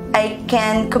I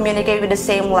can communicate with the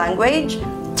same language.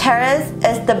 Terrace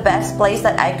is the best place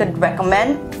that I could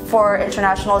recommend for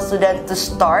international students to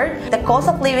start. The cost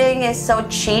of living is so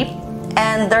cheap,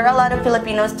 and there are a lot of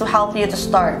Filipinos to help you to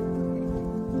start.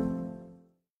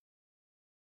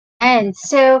 And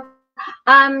so,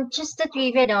 just a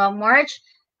trivia, no, March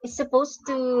is supposed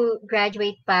to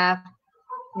graduate pa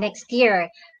next year.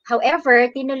 However,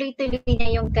 tinuloy-tuloy na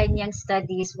yung kanyang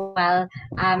studies while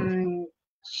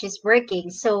she's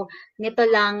working. So, nito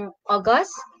lang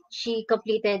August, she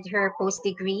completed her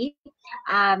post-degree.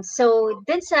 So,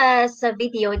 dun sa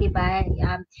video, di ba,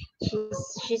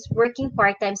 she's working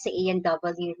part-time sa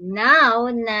A&W.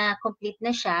 Now, na complete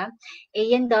na siya,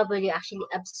 A&W actually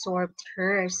absorbed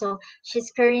her. So, she's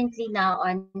currently now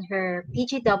on her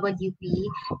PGWP,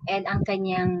 and ang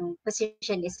kanyang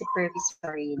position is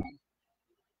supervisory na.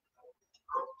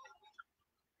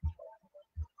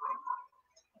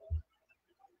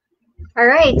 All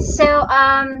right, so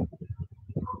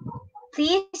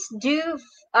please do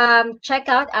check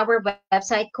out our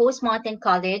website, Coast Mountain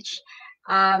College,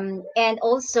 and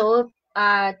also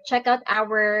check out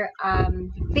our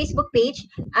Facebook page,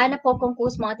 Ana po kung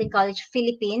Coast Mountain College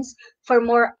Philippines, for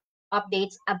more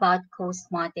updates about Coast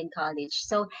Mountain College.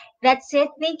 So that's it.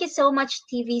 Thank you so much,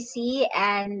 TVC,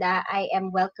 and I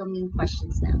am welcoming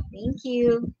questions now. Thank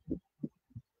you.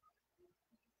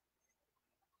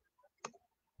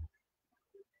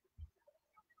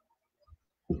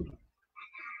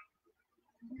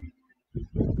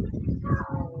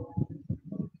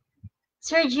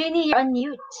 Sir Ginny, you're on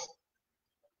mute.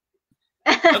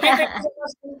 Okay, thank you so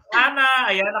much, Anna.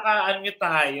 Ayan, naka-unmute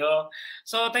tayo.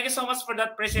 So, thank you so much for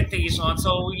that presentation.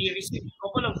 So, we received a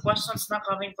couple of questions na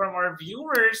coming from our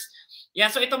viewers. Yeah,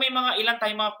 so ito may ilan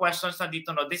tayong mga questions na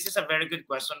dito, no? This is a very good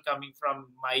question coming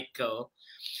from Michael.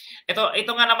 Ito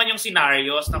nga naman yung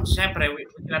scenarios na syempre, we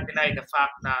cannot deny the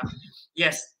fact na,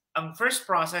 yes, ang first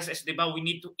process is, di ba, we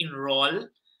need to enroll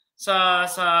sa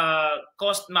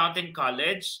Coast Mountain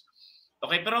College.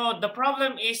 Okay, pero the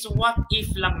problem is, what if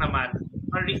lang naman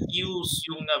ma-refuse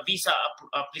yung visa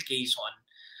application?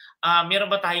 Meron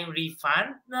ba tayong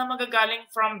refund na magagaling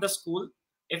from the school,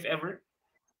 if ever?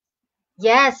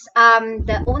 Yes,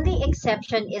 the only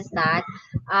exception is that,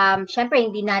 syempre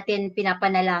hindi natin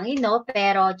pinapanalangin, no?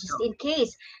 Pero just in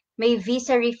case may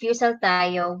visa refusal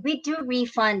tayo, we do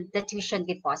refund the tuition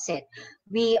deposit.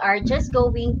 We are just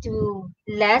going to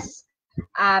less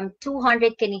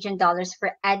 200 Canadian dollars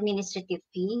for administrative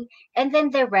fee, and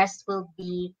then the rest will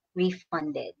be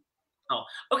refunded. Oh,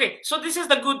 okay, so this is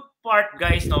the good part,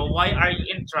 guys. No, why are you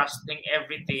entrusting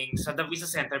everything sa the visa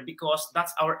center? Because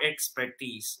that's our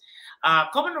expertise.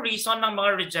 Common reason ng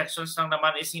mga rejections lang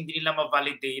naman is hindi nila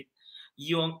ma-validate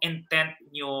yung intent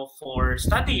nyo for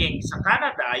studying sa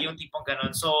Canada, yung tipong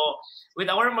ganon. So,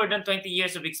 with our more than 20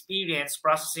 years of experience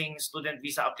processing student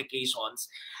visa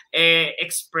applications,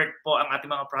 expert po ang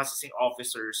ating mga processing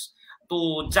officers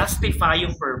to justify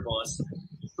yung purpose,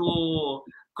 to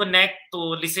connect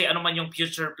to, let's say, ano man yung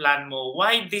future plan mo,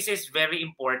 why this is very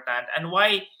important, and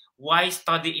why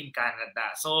study in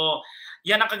Canada. So,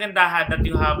 yan ang kagandahan that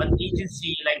you have an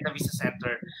agency like the Visa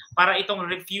Center para itong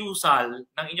refusal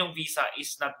ng inyong visa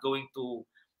is not going to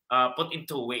put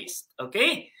into waste.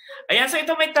 Okay? Ayan, so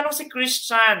ito may tanong si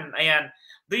Christian. Ayan,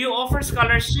 do you offer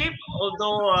scholarship?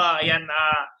 Although, ayan,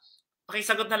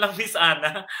 pakisagot na lang, Miss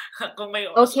Anna. Kung may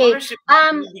scholarship,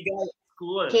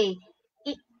 school. Okay.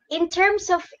 In terms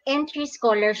of entry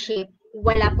scholarship,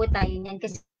 wala po tayo niyan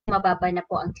kasi mababa na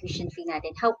po ang tuition fee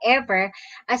natin. However,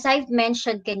 as I've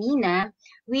mentioned kanina,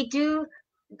 we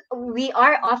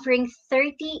are offering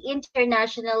 30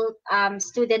 international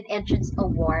student entrance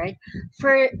award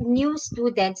for new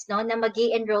students, no, na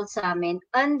mag-i-enroll sa amin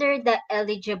under the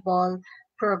eligible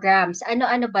programs.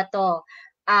 Ano-ano ba to?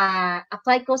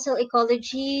 Applied Coastal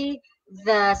Ecology,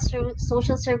 the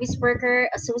social service worker,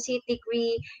 associate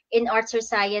degree in arts or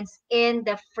science in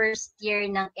the first year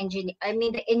ng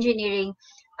the engineering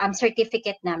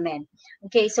certificate namin.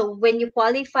 Okay, so when you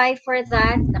qualify for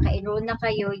that, naka-enroll na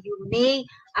kayo, you may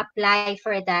apply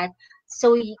for that.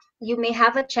 So you may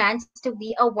have a chance to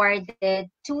be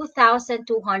awarded 2,200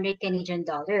 Canadian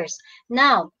dollars.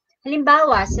 Now,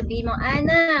 halimbawa, sabihin mo,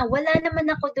 Ana, wala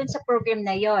naman ako dun sa program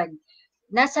na yon.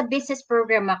 Nasa business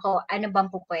program ako, ano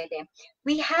bang po pwede?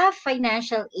 We have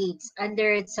financial aids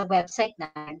under sa website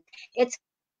namin. It's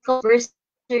called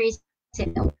Bursaries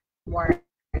and Awards.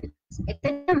 Ito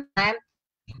naman,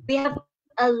 we have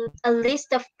a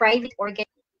list of private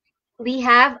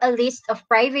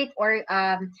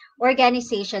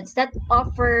organizations that they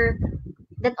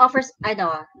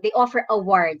offer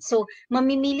awards. So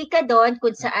mamimili ka doon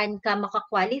kung saan ka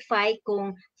makakwalify,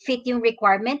 kung fit yung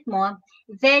requirement mo,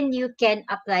 then you can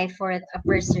apply for a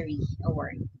bursary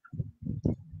award.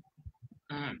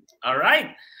 All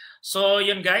right. So,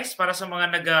 yun guys, para sa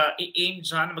mga nag-aim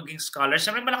dyan, maging scholar,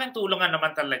 syempre malaking tulungan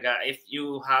naman talaga if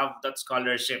you have that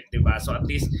scholarship, di ba? So, at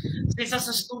least, since as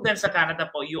a student sa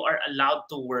Canada po, you are allowed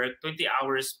to work 20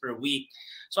 hours per week.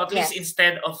 So, at least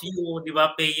instead of you, di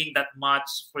ba, paying that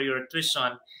much for your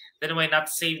tuition, then why not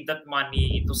save that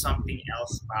money into something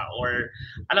else pa? Or,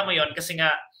 alam mo yun, kasi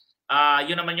nga,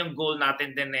 yun naman yung goal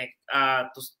natin din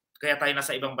kaya tayo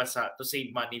nasa ibang bansa to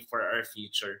save money for our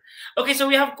future. Okay, so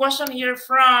we have a question here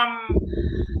from,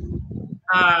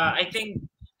 I think,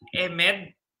 Emed.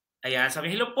 Ayan,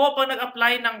 sabi, hello po, pag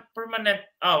nag-apply ng permanent,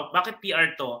 bakit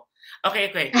PR to?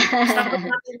 Okay. Start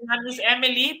natin, Miss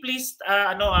Emily, please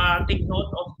take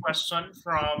note of question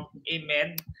from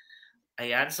Emed.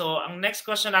 Ayan, so ang next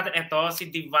question natin, ito, si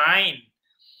Divine.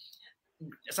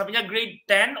 Sabi niya, grade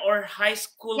 10 or high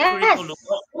school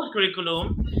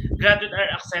curriculum, graduate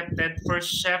are accepted for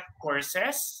chef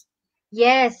courses?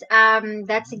 Yes,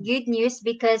 that's good news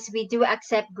because we do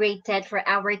accept grade 10 for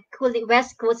our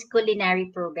West Coast culinary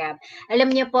program.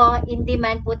 Alam niyo po, in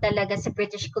demand po talaga sa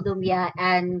British Columbia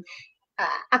and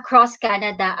across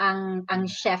Canada ang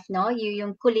chef, no?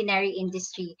 Yung culinary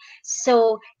industry.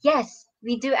 So, yes,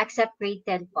 we do accept grade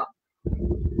 10 po.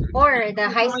 Or the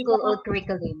high school old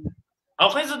curriculum.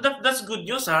 Okay, so that's good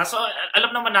news ha. So alam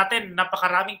naman natin,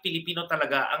 napakaraming Pilipino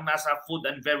talaga ang nasa food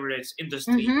and beverage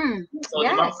industry. So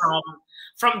yes. Diba,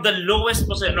 from the lowest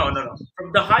position, from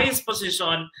the highest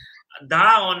position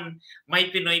down,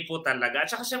 may Pinoy po talaga. At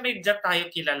saka siyempre dyan tayo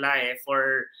kilala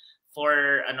for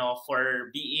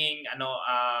being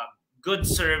good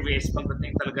service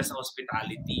pagdating talaga sa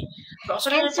hospitality. So,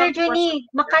 and Sir Johnny,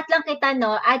 makat lang kita,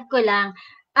 no? Add ko lang.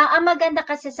 Ang maganda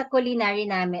kasi sa culinary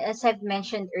namin, as I've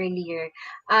mentioned earlier,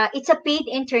 it's a paid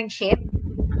internship.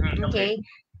 Okay?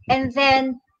 And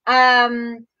then,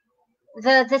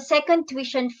 the second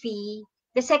tuition fee,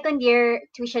 the second year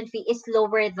tuition fee is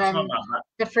lower than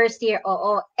the first year.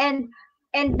 And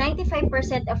 95%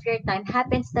 of your time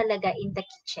happens talaga in the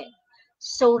kitchen.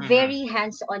 So, very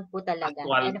hands-on po talaga.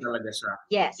 Actual talaga siya.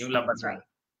 Yes, yung laban that's right.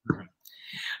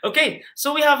 Okay,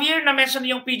 so we have here na-mention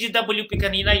yung PGWP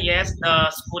kanina. Yes,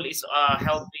 the school is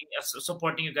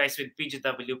supporting you guys with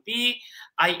PGWP.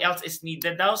 IELTS is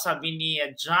needed daw, sabi ni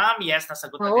Jam. Yes,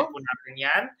 nasagot natin po natin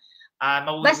yan.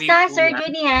 Basta, Sir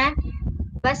Johnny,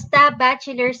 basta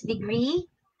bachelor's degree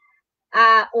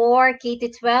or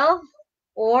K-12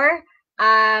 or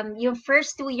yung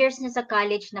first 2 years na sa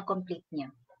college na complete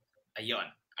niya. Ayun.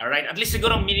 Alright, at least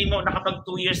siguro minimum nakapag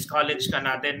 2 years college ka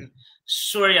na, then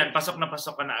sure yan, pasok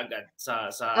ka na agad sa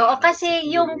Oo,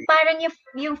 kasi yung parang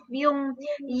yung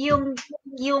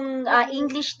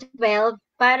English 12,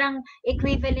 parang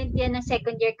equivalent yan ng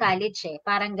second year college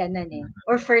parang ganun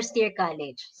or first year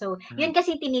college. So, yun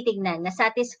kasi tinitignan,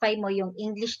 na-satisfy mo yung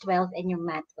English 12 and yung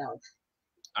Math 12.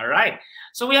 Alright.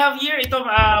 So we have here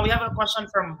we have a question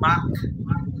from Mac.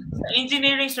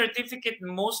 Engineering certificate,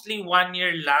 mostly 1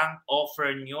 year lang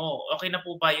offer nyo. Okay na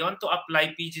po ba yon to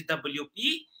apply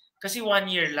PGWP? Kasi 1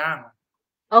 year lang.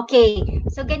 Okay.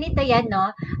 So, ganito yan,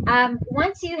 no?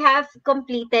 Once you have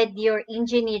completed your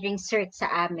engineering cert sa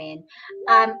amin,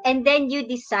 and then you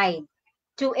decide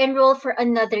to enroll for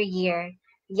another year,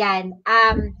 yan,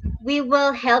 we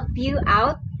will help you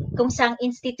out kung saang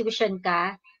institution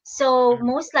ka. So,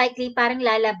 most likely, parang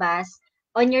lalabas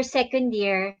on your second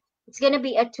year, it's gonna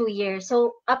be a 2 year.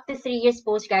 So, up to 3 years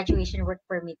post-graduation work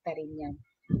permit pa rin yan.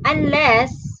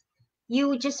 Unless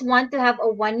you just want to have a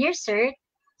 1 year cert,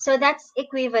 so that's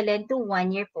equivalent to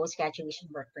 1 year post-graduation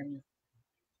work permit.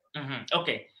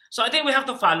 Okay. So, I think we have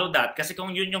to follow that. Kasi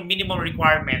kung yun yung minimum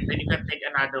requirement, then you can take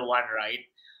another one, right?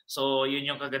 So, yun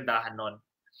yung kagandahan nun.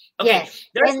 Okay. Yes.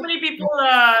 There's many people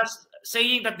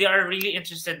saying that they are really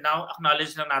interested now.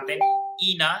 Acknowledge lang natin.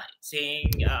 Ina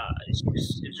saying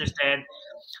she's interested.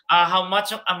 How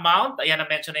much yung amount? Ayan,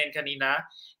 na-mention na yun kanina.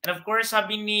 And of course,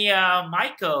 sabi ni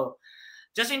Michael,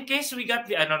 just in case we got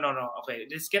the... no. Okay,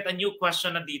 let's get a new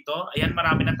question na dito. Ayan,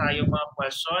 marami na tayong mga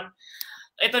question.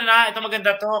 Ito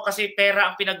maganda to kasi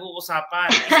pera ang pinag-uusapan.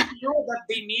 Is it true that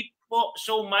they need po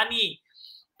show money?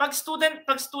 Pag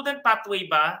student pathway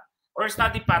ba or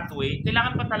study pathway,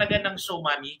 kailangan pa talaga ng show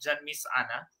money dyan, Miss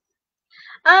Ana?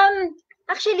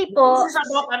 Actually po, this is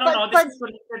about, this is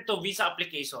related to visa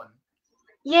application.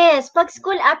 Yes, pag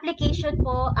school application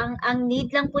po, ang need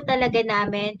lang po talaga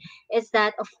namin is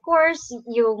that of course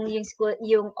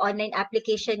yung online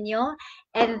application nyo,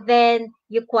 and then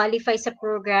you qualify sa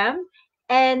program,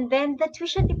 and then the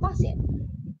tuition deposit.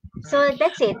 So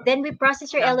that's it. Then we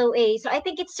process your LOA. So I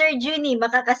think it's Sir Junie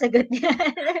makakasagot niya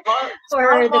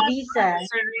for the visa.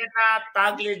 Sir Rena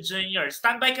Tagle Jr.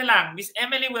 Standby ka lang. Miss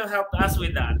Emily will help us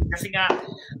with that. Kasi nga,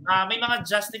 may mga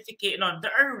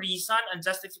there are reason and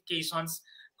justifications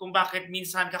kung bakit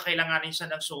minsan kakailanganin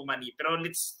siya ng show money. Pero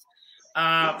let's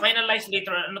finalize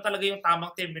later ano talaga yung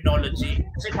tamang terminology.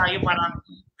 Kasi tayo parang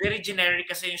very generic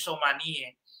kasi yung show money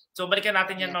eh. So balikan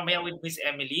natin yan mamaya with Miss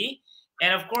Emily.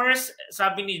 And of course,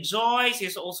 sabi ni Joyce,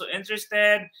 he's also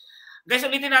interested. Guys,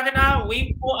 ulitin natin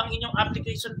waive po ang inyong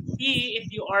application fee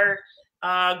if you are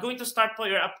going to start po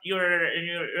your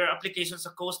application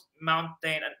sa Coast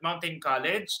Mountain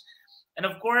College. And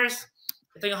of course,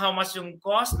 ito yung how much yung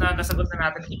cost na nasagot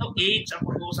na natin. Ito age ang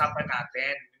pag-uusapan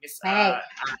natin. Miss,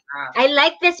 I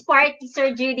like this part, Sir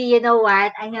Judy. You know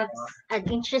what? I have an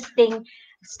interesting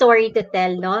story to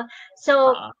tell, no?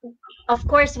 So, of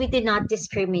course, we do not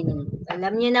discriminate.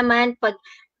 Alam niyo naman, pag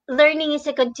learning is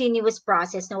a continuous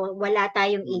process, no? Wala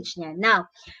tayong age niya. Now,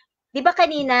 di ba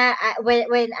kanina,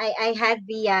 when I had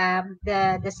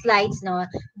the slides, no?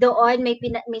 Doon, may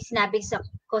sinabi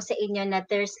ko sa inyo na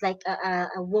there's like a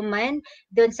woman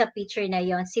doon sa picture na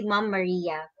yon, si Ma'am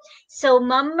Maria. So,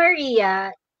 Ma'am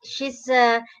Maria, she's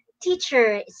a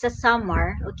teacher sa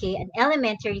summer, okay, an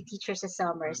elementary teacher sa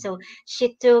summer. So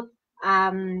she took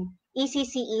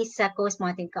ECCE sa Coast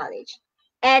Mountain College.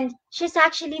 And she's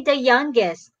actually the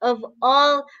youngest of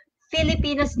all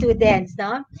Filipino students,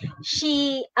 no?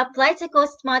 She applied sa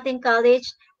Coast Mountain College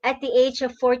at the age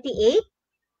of 48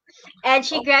 and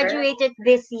she graduated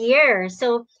this year.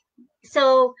 So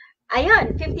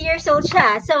ayun, 50 years old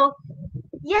siya. So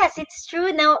yes, it's true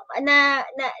na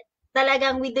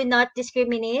talagang we do not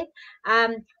discriminate.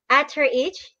 At her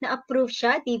age, na-approve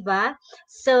siya, di ba?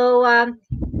 So,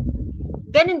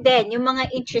 ganun din, yung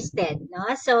mga interested,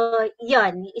 no? So,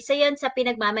 yon, isa yon sa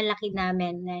pinagmamalaki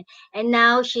namin. And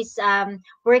now, she's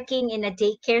working in a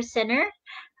daycare center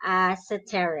sa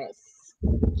Terrace.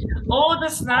 Oh,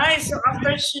 that's nice. So,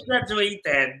 after she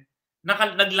graduated,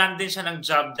 nagland din siya ng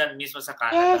job dyan mismo sa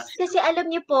Canada. Yes, kasi alam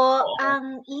niyo po,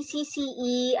 ang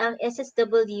ECCE, ang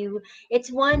SSW, it's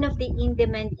one of the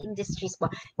in-demand industries po.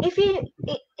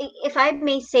 If I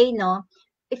may say, no,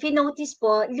 if you notice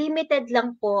po, limited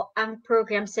lang po ang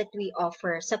programs that we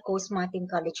offer sa Coast Mountain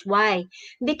College. Why?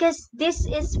 Because this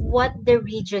is what the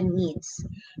region needs.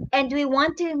 And we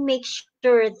want to make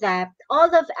sure that all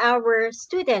of our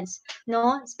students,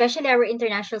 no, especially our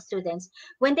international students,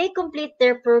 when they complete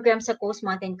their program sa Coast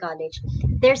Mountain College,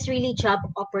 there's really job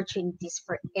opportunities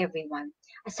for everyone.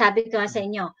 Sabi ko sa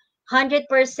inyo, 100%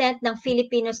 ng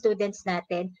Filipino students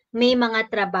natin, may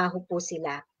mga trabaho po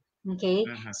sila. Okay?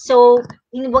 So,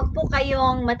 huwag po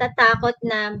kayong matatakot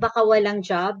na baka walang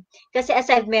job. Kasi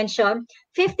as I've mentioned,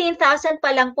 15,000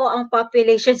 pa lang po ang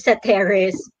population sa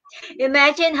Terrace.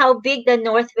 Imagine how big the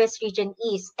Northwest region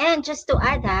is. And just to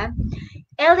add,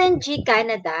 LNG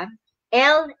Canada,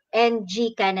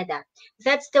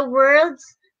 that's the world's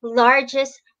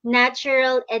largest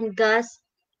natural and gas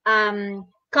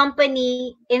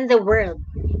company in the world.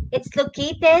 It's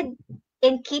located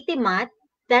in Kitimat.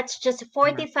 That's just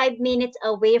 45 minutes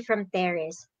away from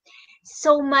Terrace.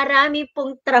 So marami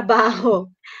pong trabaho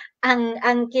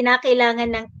ang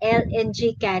kinakailangan ng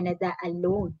LNG Canada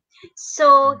alone.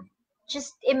 So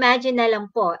just imagine na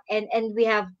lang po, and we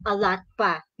have a lot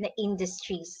pa na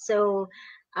industries, so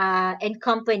and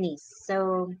companies.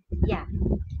 So yeah,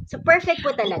 so perfect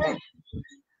po talaga.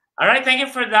 Alright, thank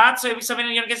you for that. So ibig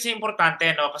sabihin yan kasi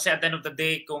importante, no? Kasi at the end of the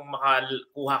day, kung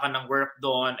makakuha ka ng work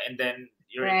doon and then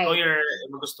your employer,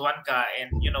 magustuhan ka,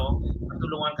 and you know,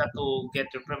 matulungan ka to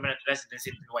get your permanent residency,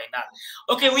 why not?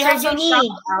 Okay, we have some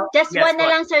shout-out. Just one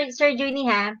na lang, Sir Junie,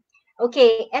 ha?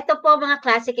 Okay, eto po mga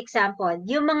classic example.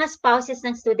 Yung mga spouses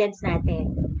ng students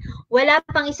natin, wala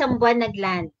pang isang buwan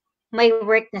nag-land, may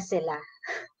work na sila.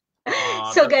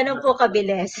 So, ganun po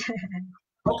kabilis.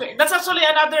 Okay, that's actually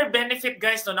another benefit,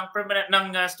 guys, no, ng permanent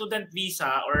student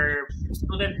visa or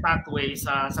student pathway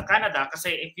sa Canada,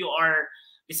 kasi if you are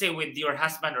let's say with your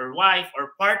husband or wife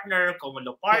or partner, common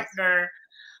law partner,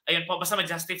 ayun po, basta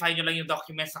mag-justify nyo lang yung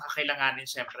documents na kakailanganin,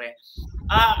 syempre.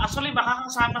 Actually,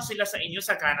 makakasama sila sa inyo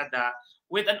sa Canada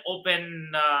with an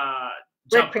open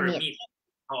job permit.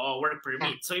 Oo, work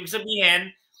permit. So, ibig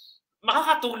sabihin,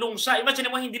 makakatulong siya. Imagine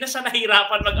mo, hindi na siya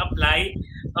nahihirapan mag-apply.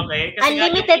 Okay? Kasi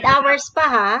unlimited hours pa,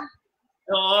 ha?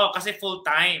 Oo, kasi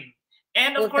full-time.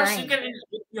 And of course,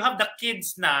 you have the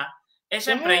kids na. Eh,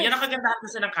 syempre, yan ang kagandahan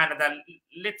kasi ng Canada.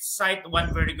 Let's cite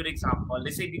one very good example.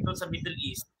 Let's say dito sa Middle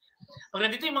East, pag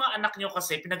nandito yung mga anak nyo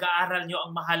kasi, pinag-aaral nyo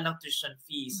ang mahal ng tuition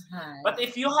fees. But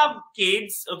if you have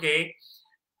kids, okay,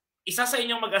 isa sa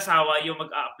inyong mag-asawa yung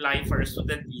mag-a-apply for a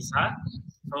student visa.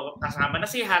 So, kasama na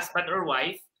si husband or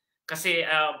wife kasi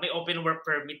may open work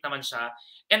permit naman siya.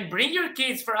 And bring your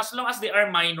kids for as long as they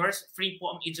are minors, free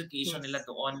po ang education nila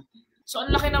doon. So,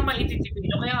 ang laki ng maititipid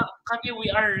nyo. Kaya kami, we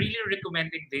are really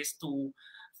recommending this to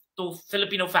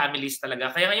Filipino families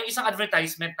talaga. Kaya yung isang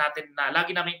advertisement natin na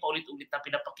lagi namin paulit-ulit na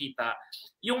pinapakita,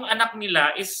 yung anak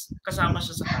nila is kasama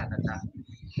siya sa Canada.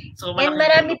 So, and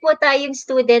marami po tayong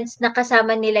students na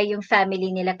kasama nila yung family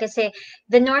nila kasi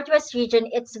the Northwest region,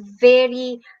 it's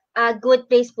very good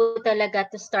place po talaga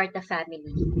to start a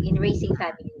family, in raising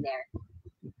family there.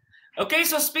 Okay,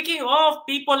 so speaking of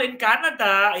people in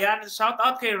Canada, ayan, shout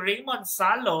out kay Raymond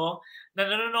Salo na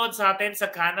nanonood sa atin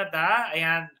sa Canada.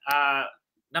 Ayan,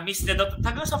 na-miss niya daw.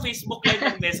 Tagal sa Facebook live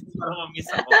ng message para ma-miss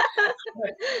ako.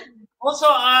 Also,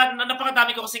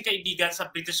 napakadami ko kasing kaibigan sa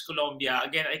British Columbia.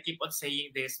 Again, I keep on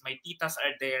saying this. My titas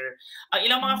are there.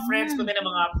 Ilang mga friends ko din na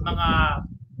mga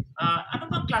ano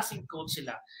bang klaseng coach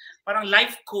sila? Parang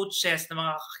life coaches na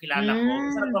mga kakilala ko.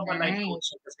 Sarap pa life coach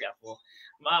kasi ako.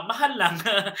 Mahal lang.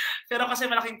 Pero kasi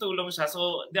malaking tulong siya.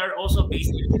 So, they are also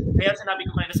based in. Kaya sinabi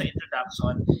ko kanina sa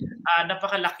introduction,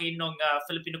 napakalaki ng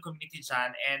Filipino community dyan.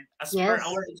 And as per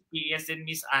our experience in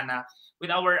Miss Ana,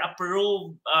 with our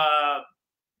approved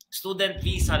student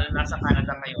visa na nasa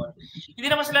Canada ngayon, hindi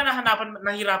naman sila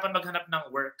nahirapan maghanap ng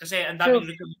work kasi ang daming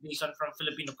recommendation from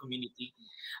Filipino community.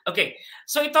 Okay,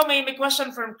 so ito may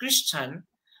question from Christian.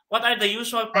 What are the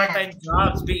usual part-time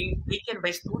jobs being taken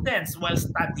by students while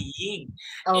studying?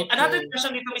 Okay. Another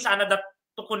question dito, Miss Ana, that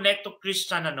to connect to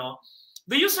Christian,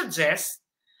 do you suggest,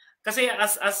 kasi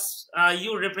as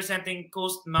you representing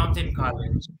Coast Mountain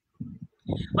College,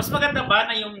 mas maganda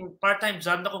ba na yung part-time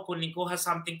job na kukunin ko has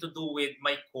something to do with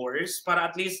my course para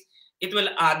at least it will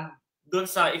add dun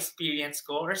sa experience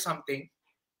ko or something?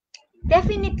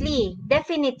 Definitely.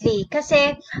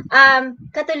 Kasi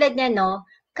katulad niya,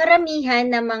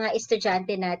 karamihan ng mga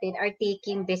estudyante natin are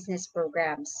taking business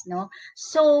programs, no?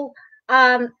 So,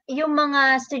 yung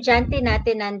mga estudyante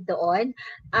natin nandoon,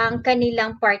 ang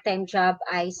kanilang part-time job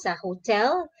ay sa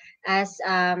hotel, as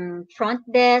front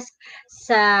desk,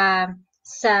 sa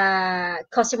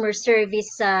customer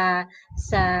service sa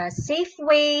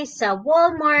Safeway, sa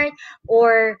Walmart,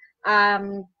 or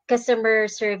customer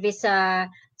service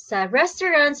sa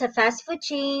restaurants, sa fast food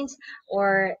chains,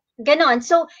 or ganon.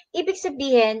 So, ibig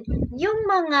sabihin, yung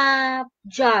mga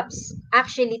jobs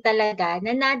actually talaga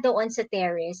na nandoon sa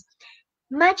terrace,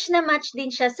 match na match din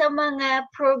siya sa mga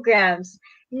programs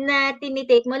na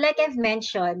tinitake mo. Like I've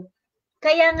mentioned,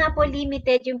 kaya nga po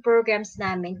limited yung programs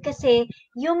namin kasi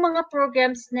yung mga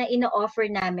programs na ino-offer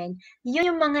namin,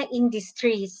 yun yung mga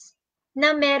industries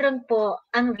na meron po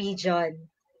ang region.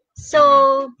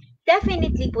 So,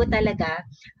 definitely po talaga,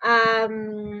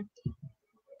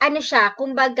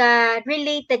 kumbaga,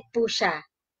 related po siya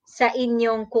sa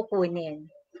inyong kukunin.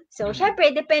 So,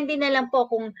 syempre, depende na lang po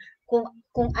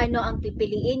kung ano ang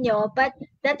pipiliin nyo. But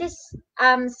that is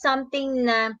something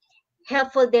na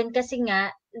helpful din kasi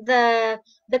nga,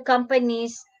 the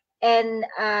companies and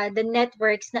the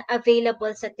networks na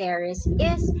available sa Terrace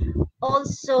is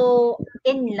also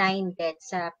in line din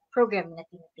sa program na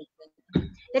tinitake.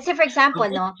 Let's say, for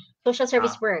example, social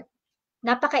service work.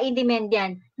 Napaka-in-demand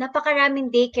yan.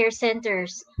 Napakaraming daycare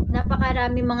centers,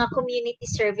 napakaraming mga community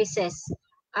services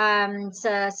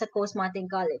sa Coast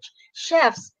Mountain College.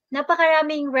 Chefs,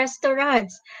 napakaraming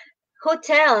restaurants,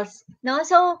 hotels, no?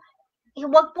 So,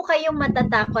 huwag po kayong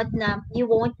matatakot na you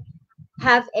won't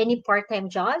have any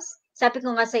part-time jobs. Sabi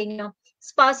ko nga sa inyo,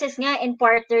 spouses nga and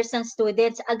partners ng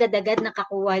students agad-agad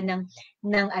nakakuha ng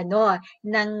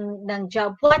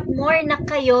job. What more na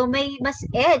kayo may mas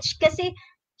edge kasi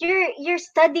you're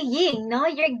studying, no?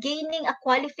 You're gaining a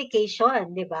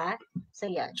qualification, di ba? So,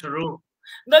 yan. True.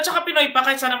 At saka Pinoy pa,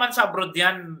 kahit saan naman sa abroad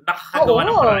yan, nakakagawa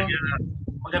ng paraan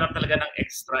maghanap talaga ng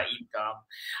extra income.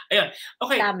 Ayun.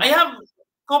 Okay, I have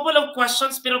couple of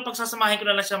questions pero pagsasamahin ko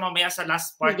na lang siya mamaya sa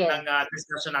last part ng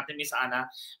discussion natin, Miss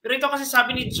Ana. Pero ito kasi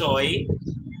sabi ni Joy,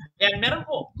 ayan, meron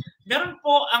po, meron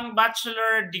po ang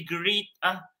bachelor degree,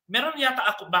 meron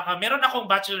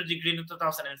akong bachelor degree noong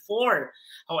 2004.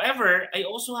 However, I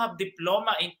also have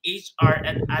diploma in HR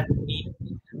and admin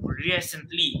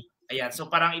recently. Ayan,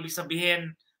 so parang ibig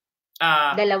sabihin,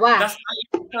 Dalawa. does I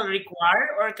still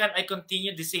require or can I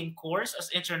continue the same course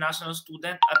as international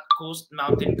student at Coast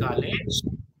Mountain College?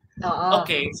 Oo.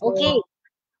 Okay. So, okay.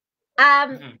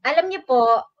 Alam niyo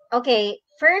po, okay,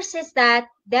 first is that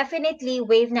definitely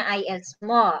wave na IELTS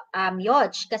mo,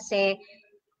 Yodge, kasi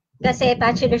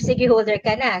bachelor's degree holder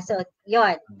ka na. So,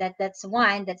 yon, that's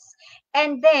one.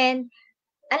 And then,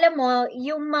 alam mo,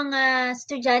 yung mga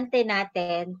estudyante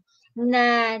natin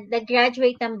na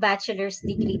nag-graduate ng bachelor's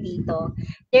degree dito,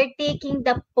 they're taking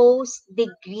the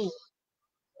post-degree.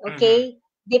 Okay?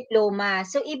 Diploma.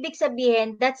 So, ibig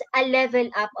sabihin, that's a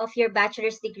level up of your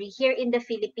bachelor's degree here in the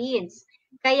Philippines.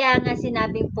 Kaya nga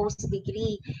sinabing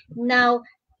post-degree. Now,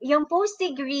 yung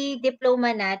post-degree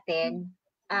diploma natin,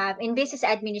 in business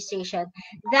administration,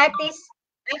 that is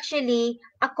actually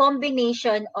a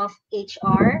combination of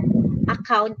HR,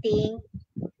 accounting,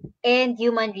 and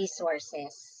human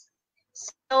resources.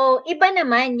 So, iba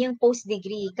naman yung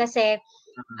post-degree kasi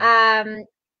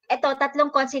ito,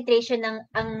 tatlong concentration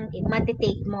ang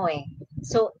matitake mo eh.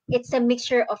 So, it's a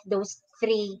mixture of those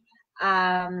three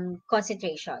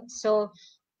concentrations. So,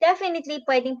 definitely,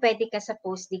 pwedeng-pwede ka sa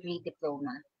post-degree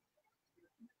diploma.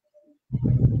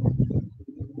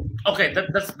 Okay,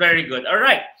 that's very good. All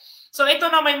right. So, ito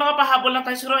na, may mga pahabol lang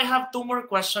tayo. Siguro I have 2 more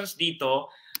questions dito.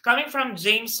 Coming from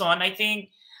Jameson, I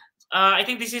think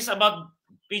this is about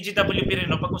PGWP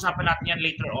rin, no? Pag-usapan natin yan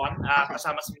later on,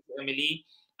 kasama si Emily.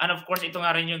 And of course, ito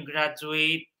nga rin yung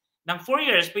graduate ng 4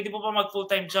 years. Pwede po ba mag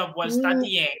full-time job while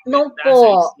studying? No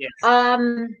po. Yes.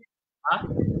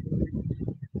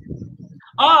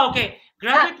 Okay.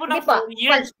 Graduate po ng 4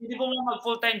 years. Pwede po ba mag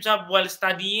full-time job while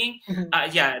studying?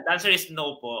 Yeah, the answer is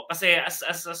no po. Kasi as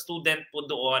a student po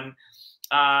doon,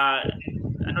 20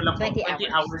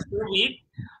 hours per week.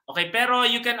 Okay, pero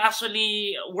you can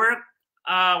actually work,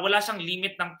 wala siyang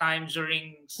limit ng time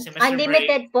during semester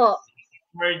Unlimited break. Po.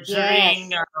 Or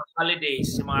during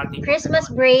holidays, yung mga Christmas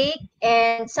break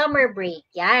and summer break.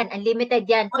 Yan, unlimited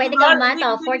yan. Pwede ka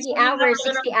mata, 40 hours,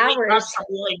 60 hours. Sa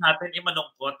buhay natin, yung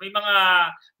malungkot. May mga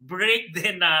break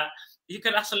din na you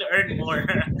can actually earn more.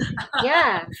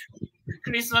 Yeah.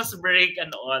 Christmas break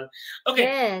and all. Okay,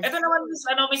 yes. Ito naman,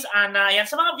 Miss Ana. Yan,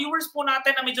 sa mga viewers po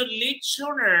natin na medyo late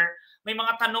tuner, may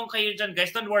mga tanong kayo dyan,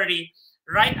 guys. Don't worry.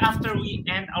 Right after we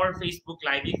end our Facebook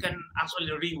Live, you can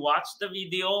actually rewatch the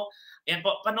video. Ayan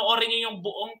po, panoorin niyo yung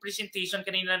buong presentation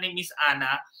kanina ni Miss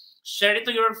Ana. Share it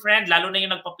to your friend, lalo na yung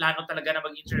nagpaplano talaga na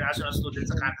mag-international student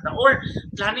sa Canada or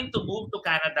planning to move to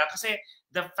Canada kasi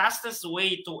the fastest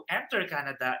way to enter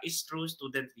Canada is through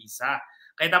student visa.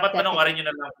 Kaya dapat panoorin nyo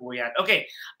na lang po yan. Okay,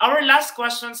 our last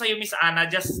question sa iyo, Miss Ana,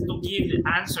 just to give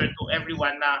answer to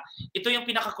everyone na ito yung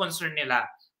pinaka-concern nila.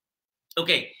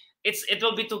 Okay, it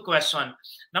will be 2 questions.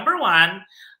 Number 1,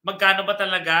 magkano ba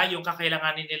talaga yung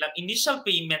kakailanganin nilang initial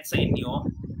payment sa inyo?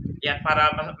 Yan,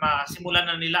 para masimulan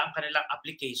na nila ang kanilang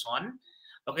application.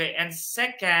 Okay, and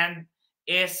second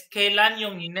is kailan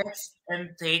yung next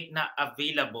intake na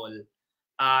available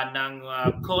ng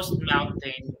Coast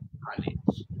Mountain College?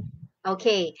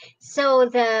 Okay, so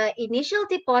the initial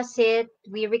deposit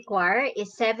we require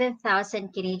is 7,000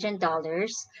 Canadian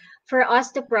dollars for us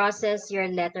to process your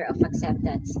letter of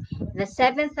acceptance. The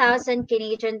 7,000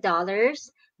 Canadian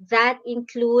dollars, that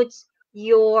includes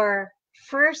your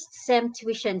first SEM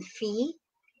tuition fee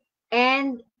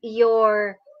and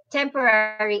your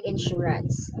temporary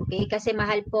insurance. Okay? Kasi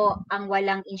mahal po ang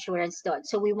walang insurance doon.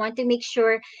 So we want to make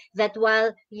sure that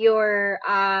while you're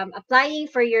applying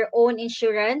for your own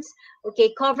insurance,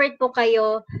 okay, covered po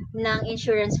kayo ng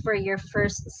insurance for your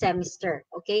first semester.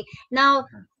 Okay? Now,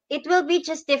 it will be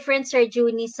just different, Sir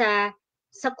Juni, sa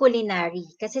culinary.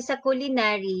 Kasi sa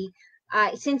culinary,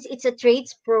 since it's a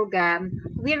trades program,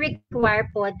 we require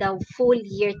po the full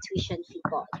year tuition fee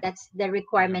po. That's the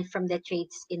requirement from the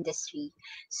trades industry.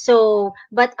 So,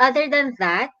 but other than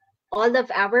that, all of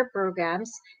our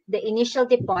programs, the initial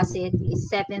deposit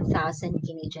is 7,000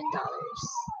 Canadian dollars.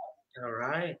 All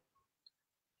right.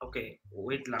 Okay,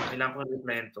 wait lang. Kailangan ko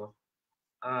replyan to.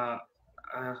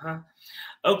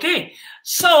 Okay.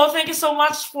 So, thank you so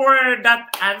much for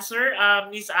that answer,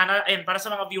 Miss Ana. And para sa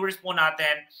mga viewers po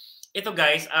natin, ito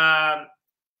guys,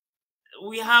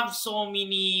 we have so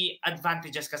many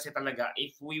advantages kasi talaga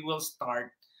if we will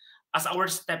start as our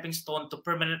stepping stone to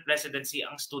permanent residency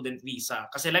ang student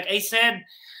visa. Kasi like I said,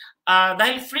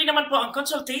 dahil free naman po ang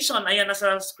consultation, ayan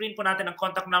nasa screen po natin ang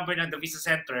contact number ng the Visa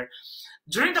Center.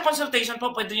 during the consultation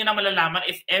po, pwede nyo na malalaman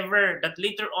if ever that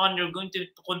later on you're going to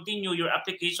continue your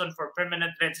application for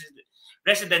permanent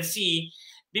residency,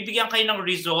 bibigyan kayo ng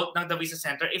result ng the Visa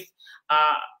Center if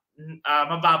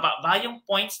mababa ba yung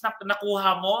points na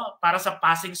nakuha mo para sa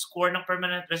passing score ng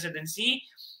permanent residency.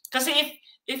 Kasi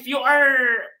if you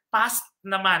are passed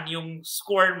naman yung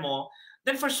score mo,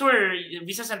 then for sure,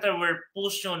 Visa Center will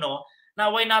push you, no?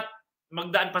 Na why not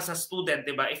magdaan pa sa student,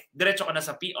 di ba? If diretso ka na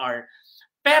sa PR.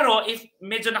 Pero if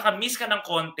medyo naka-miss ka ng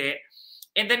konti,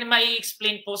 and then may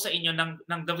explain po sa inyo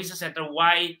ng the Visa Center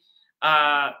why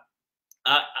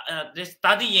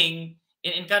studying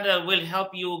in Canada will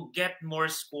help you get more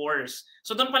scores.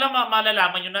 So doon pala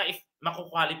malalaman nyo na if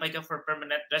makukwalify ka for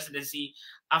permanent residency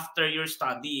after your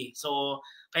study. So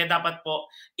kaya dapat po,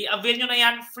 i-avail nyo na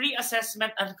yan. Free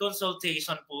assessment and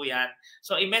consultation po yan.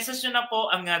 So i-message nyo na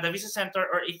po ang the Visa Center,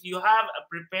 or if you have a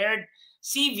prepared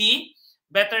CV,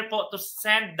 better po to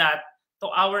send that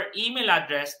to our email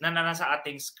address na nasa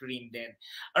ating screen din.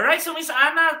 Alright, so Miss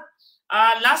Ana,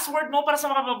 last word mo para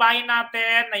sa mga kababayan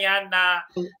natin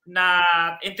na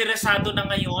interesado na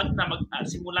ngayon na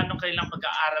magsimulan ng kanilang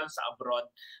pag-aaral sa abroad,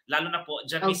 lalo na po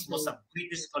dyan mismo sa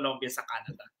British Columbia sa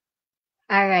Canada.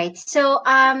 All right. So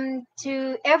to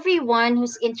everyone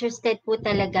who's interested po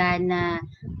talaga na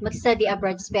mag-study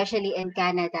abroad, especially in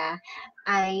Canada,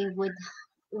 I would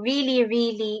really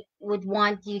would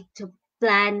want you to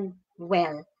plan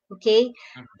well. Okay?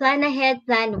 Plan ahead,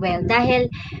 plan well.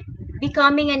 Dahil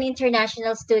becoming an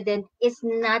international student is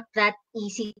not that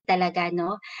easy talaga,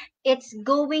 no? It's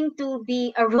going to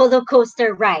be a roller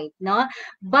coaster ride, no?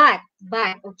 But,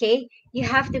 okay, you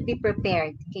have to be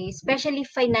prepared, okay? Especially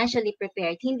financially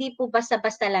prepared. Hindi po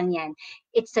basta-basta lang yan.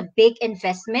 It's a big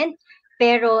investment,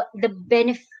 pero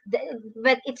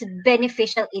but it's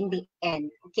beneficial in the end,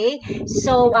 okay?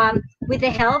 So with the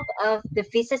help of the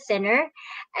Visa Center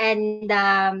and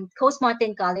Coast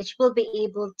Mountain College, we'll be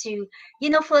able to,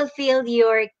 fulfill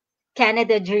your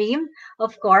Canada dream,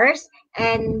 of course.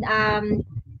 And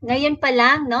ngayon pa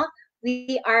lang, no,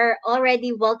 we are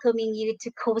already welcoming you to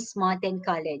Coast Mountain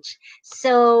College.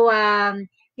 So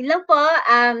yun lang po.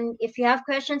 If you have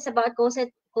questions about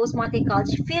Coast Mountain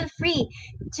College, feel free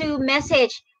to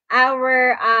message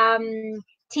our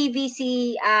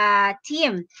TVC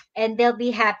team, and they'll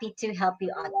be happy to help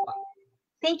you out.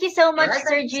 Thank you so much,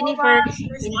 Sir Junie, for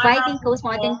inviting Coast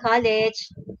Mountain College.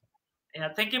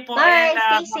 Yeah, thank you po. Bye.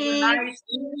 And, stay safe. Nice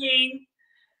evening.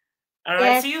 All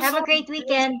right, yes, see you have soon. a great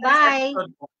weekend. Bye.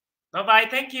 Bye-bye.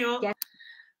 Thank you. Yes.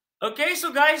 Okay,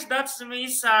 so guys, that's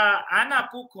Miss Ana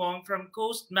Pukong from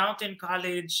Coast Mountain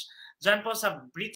College. Dyan po sa British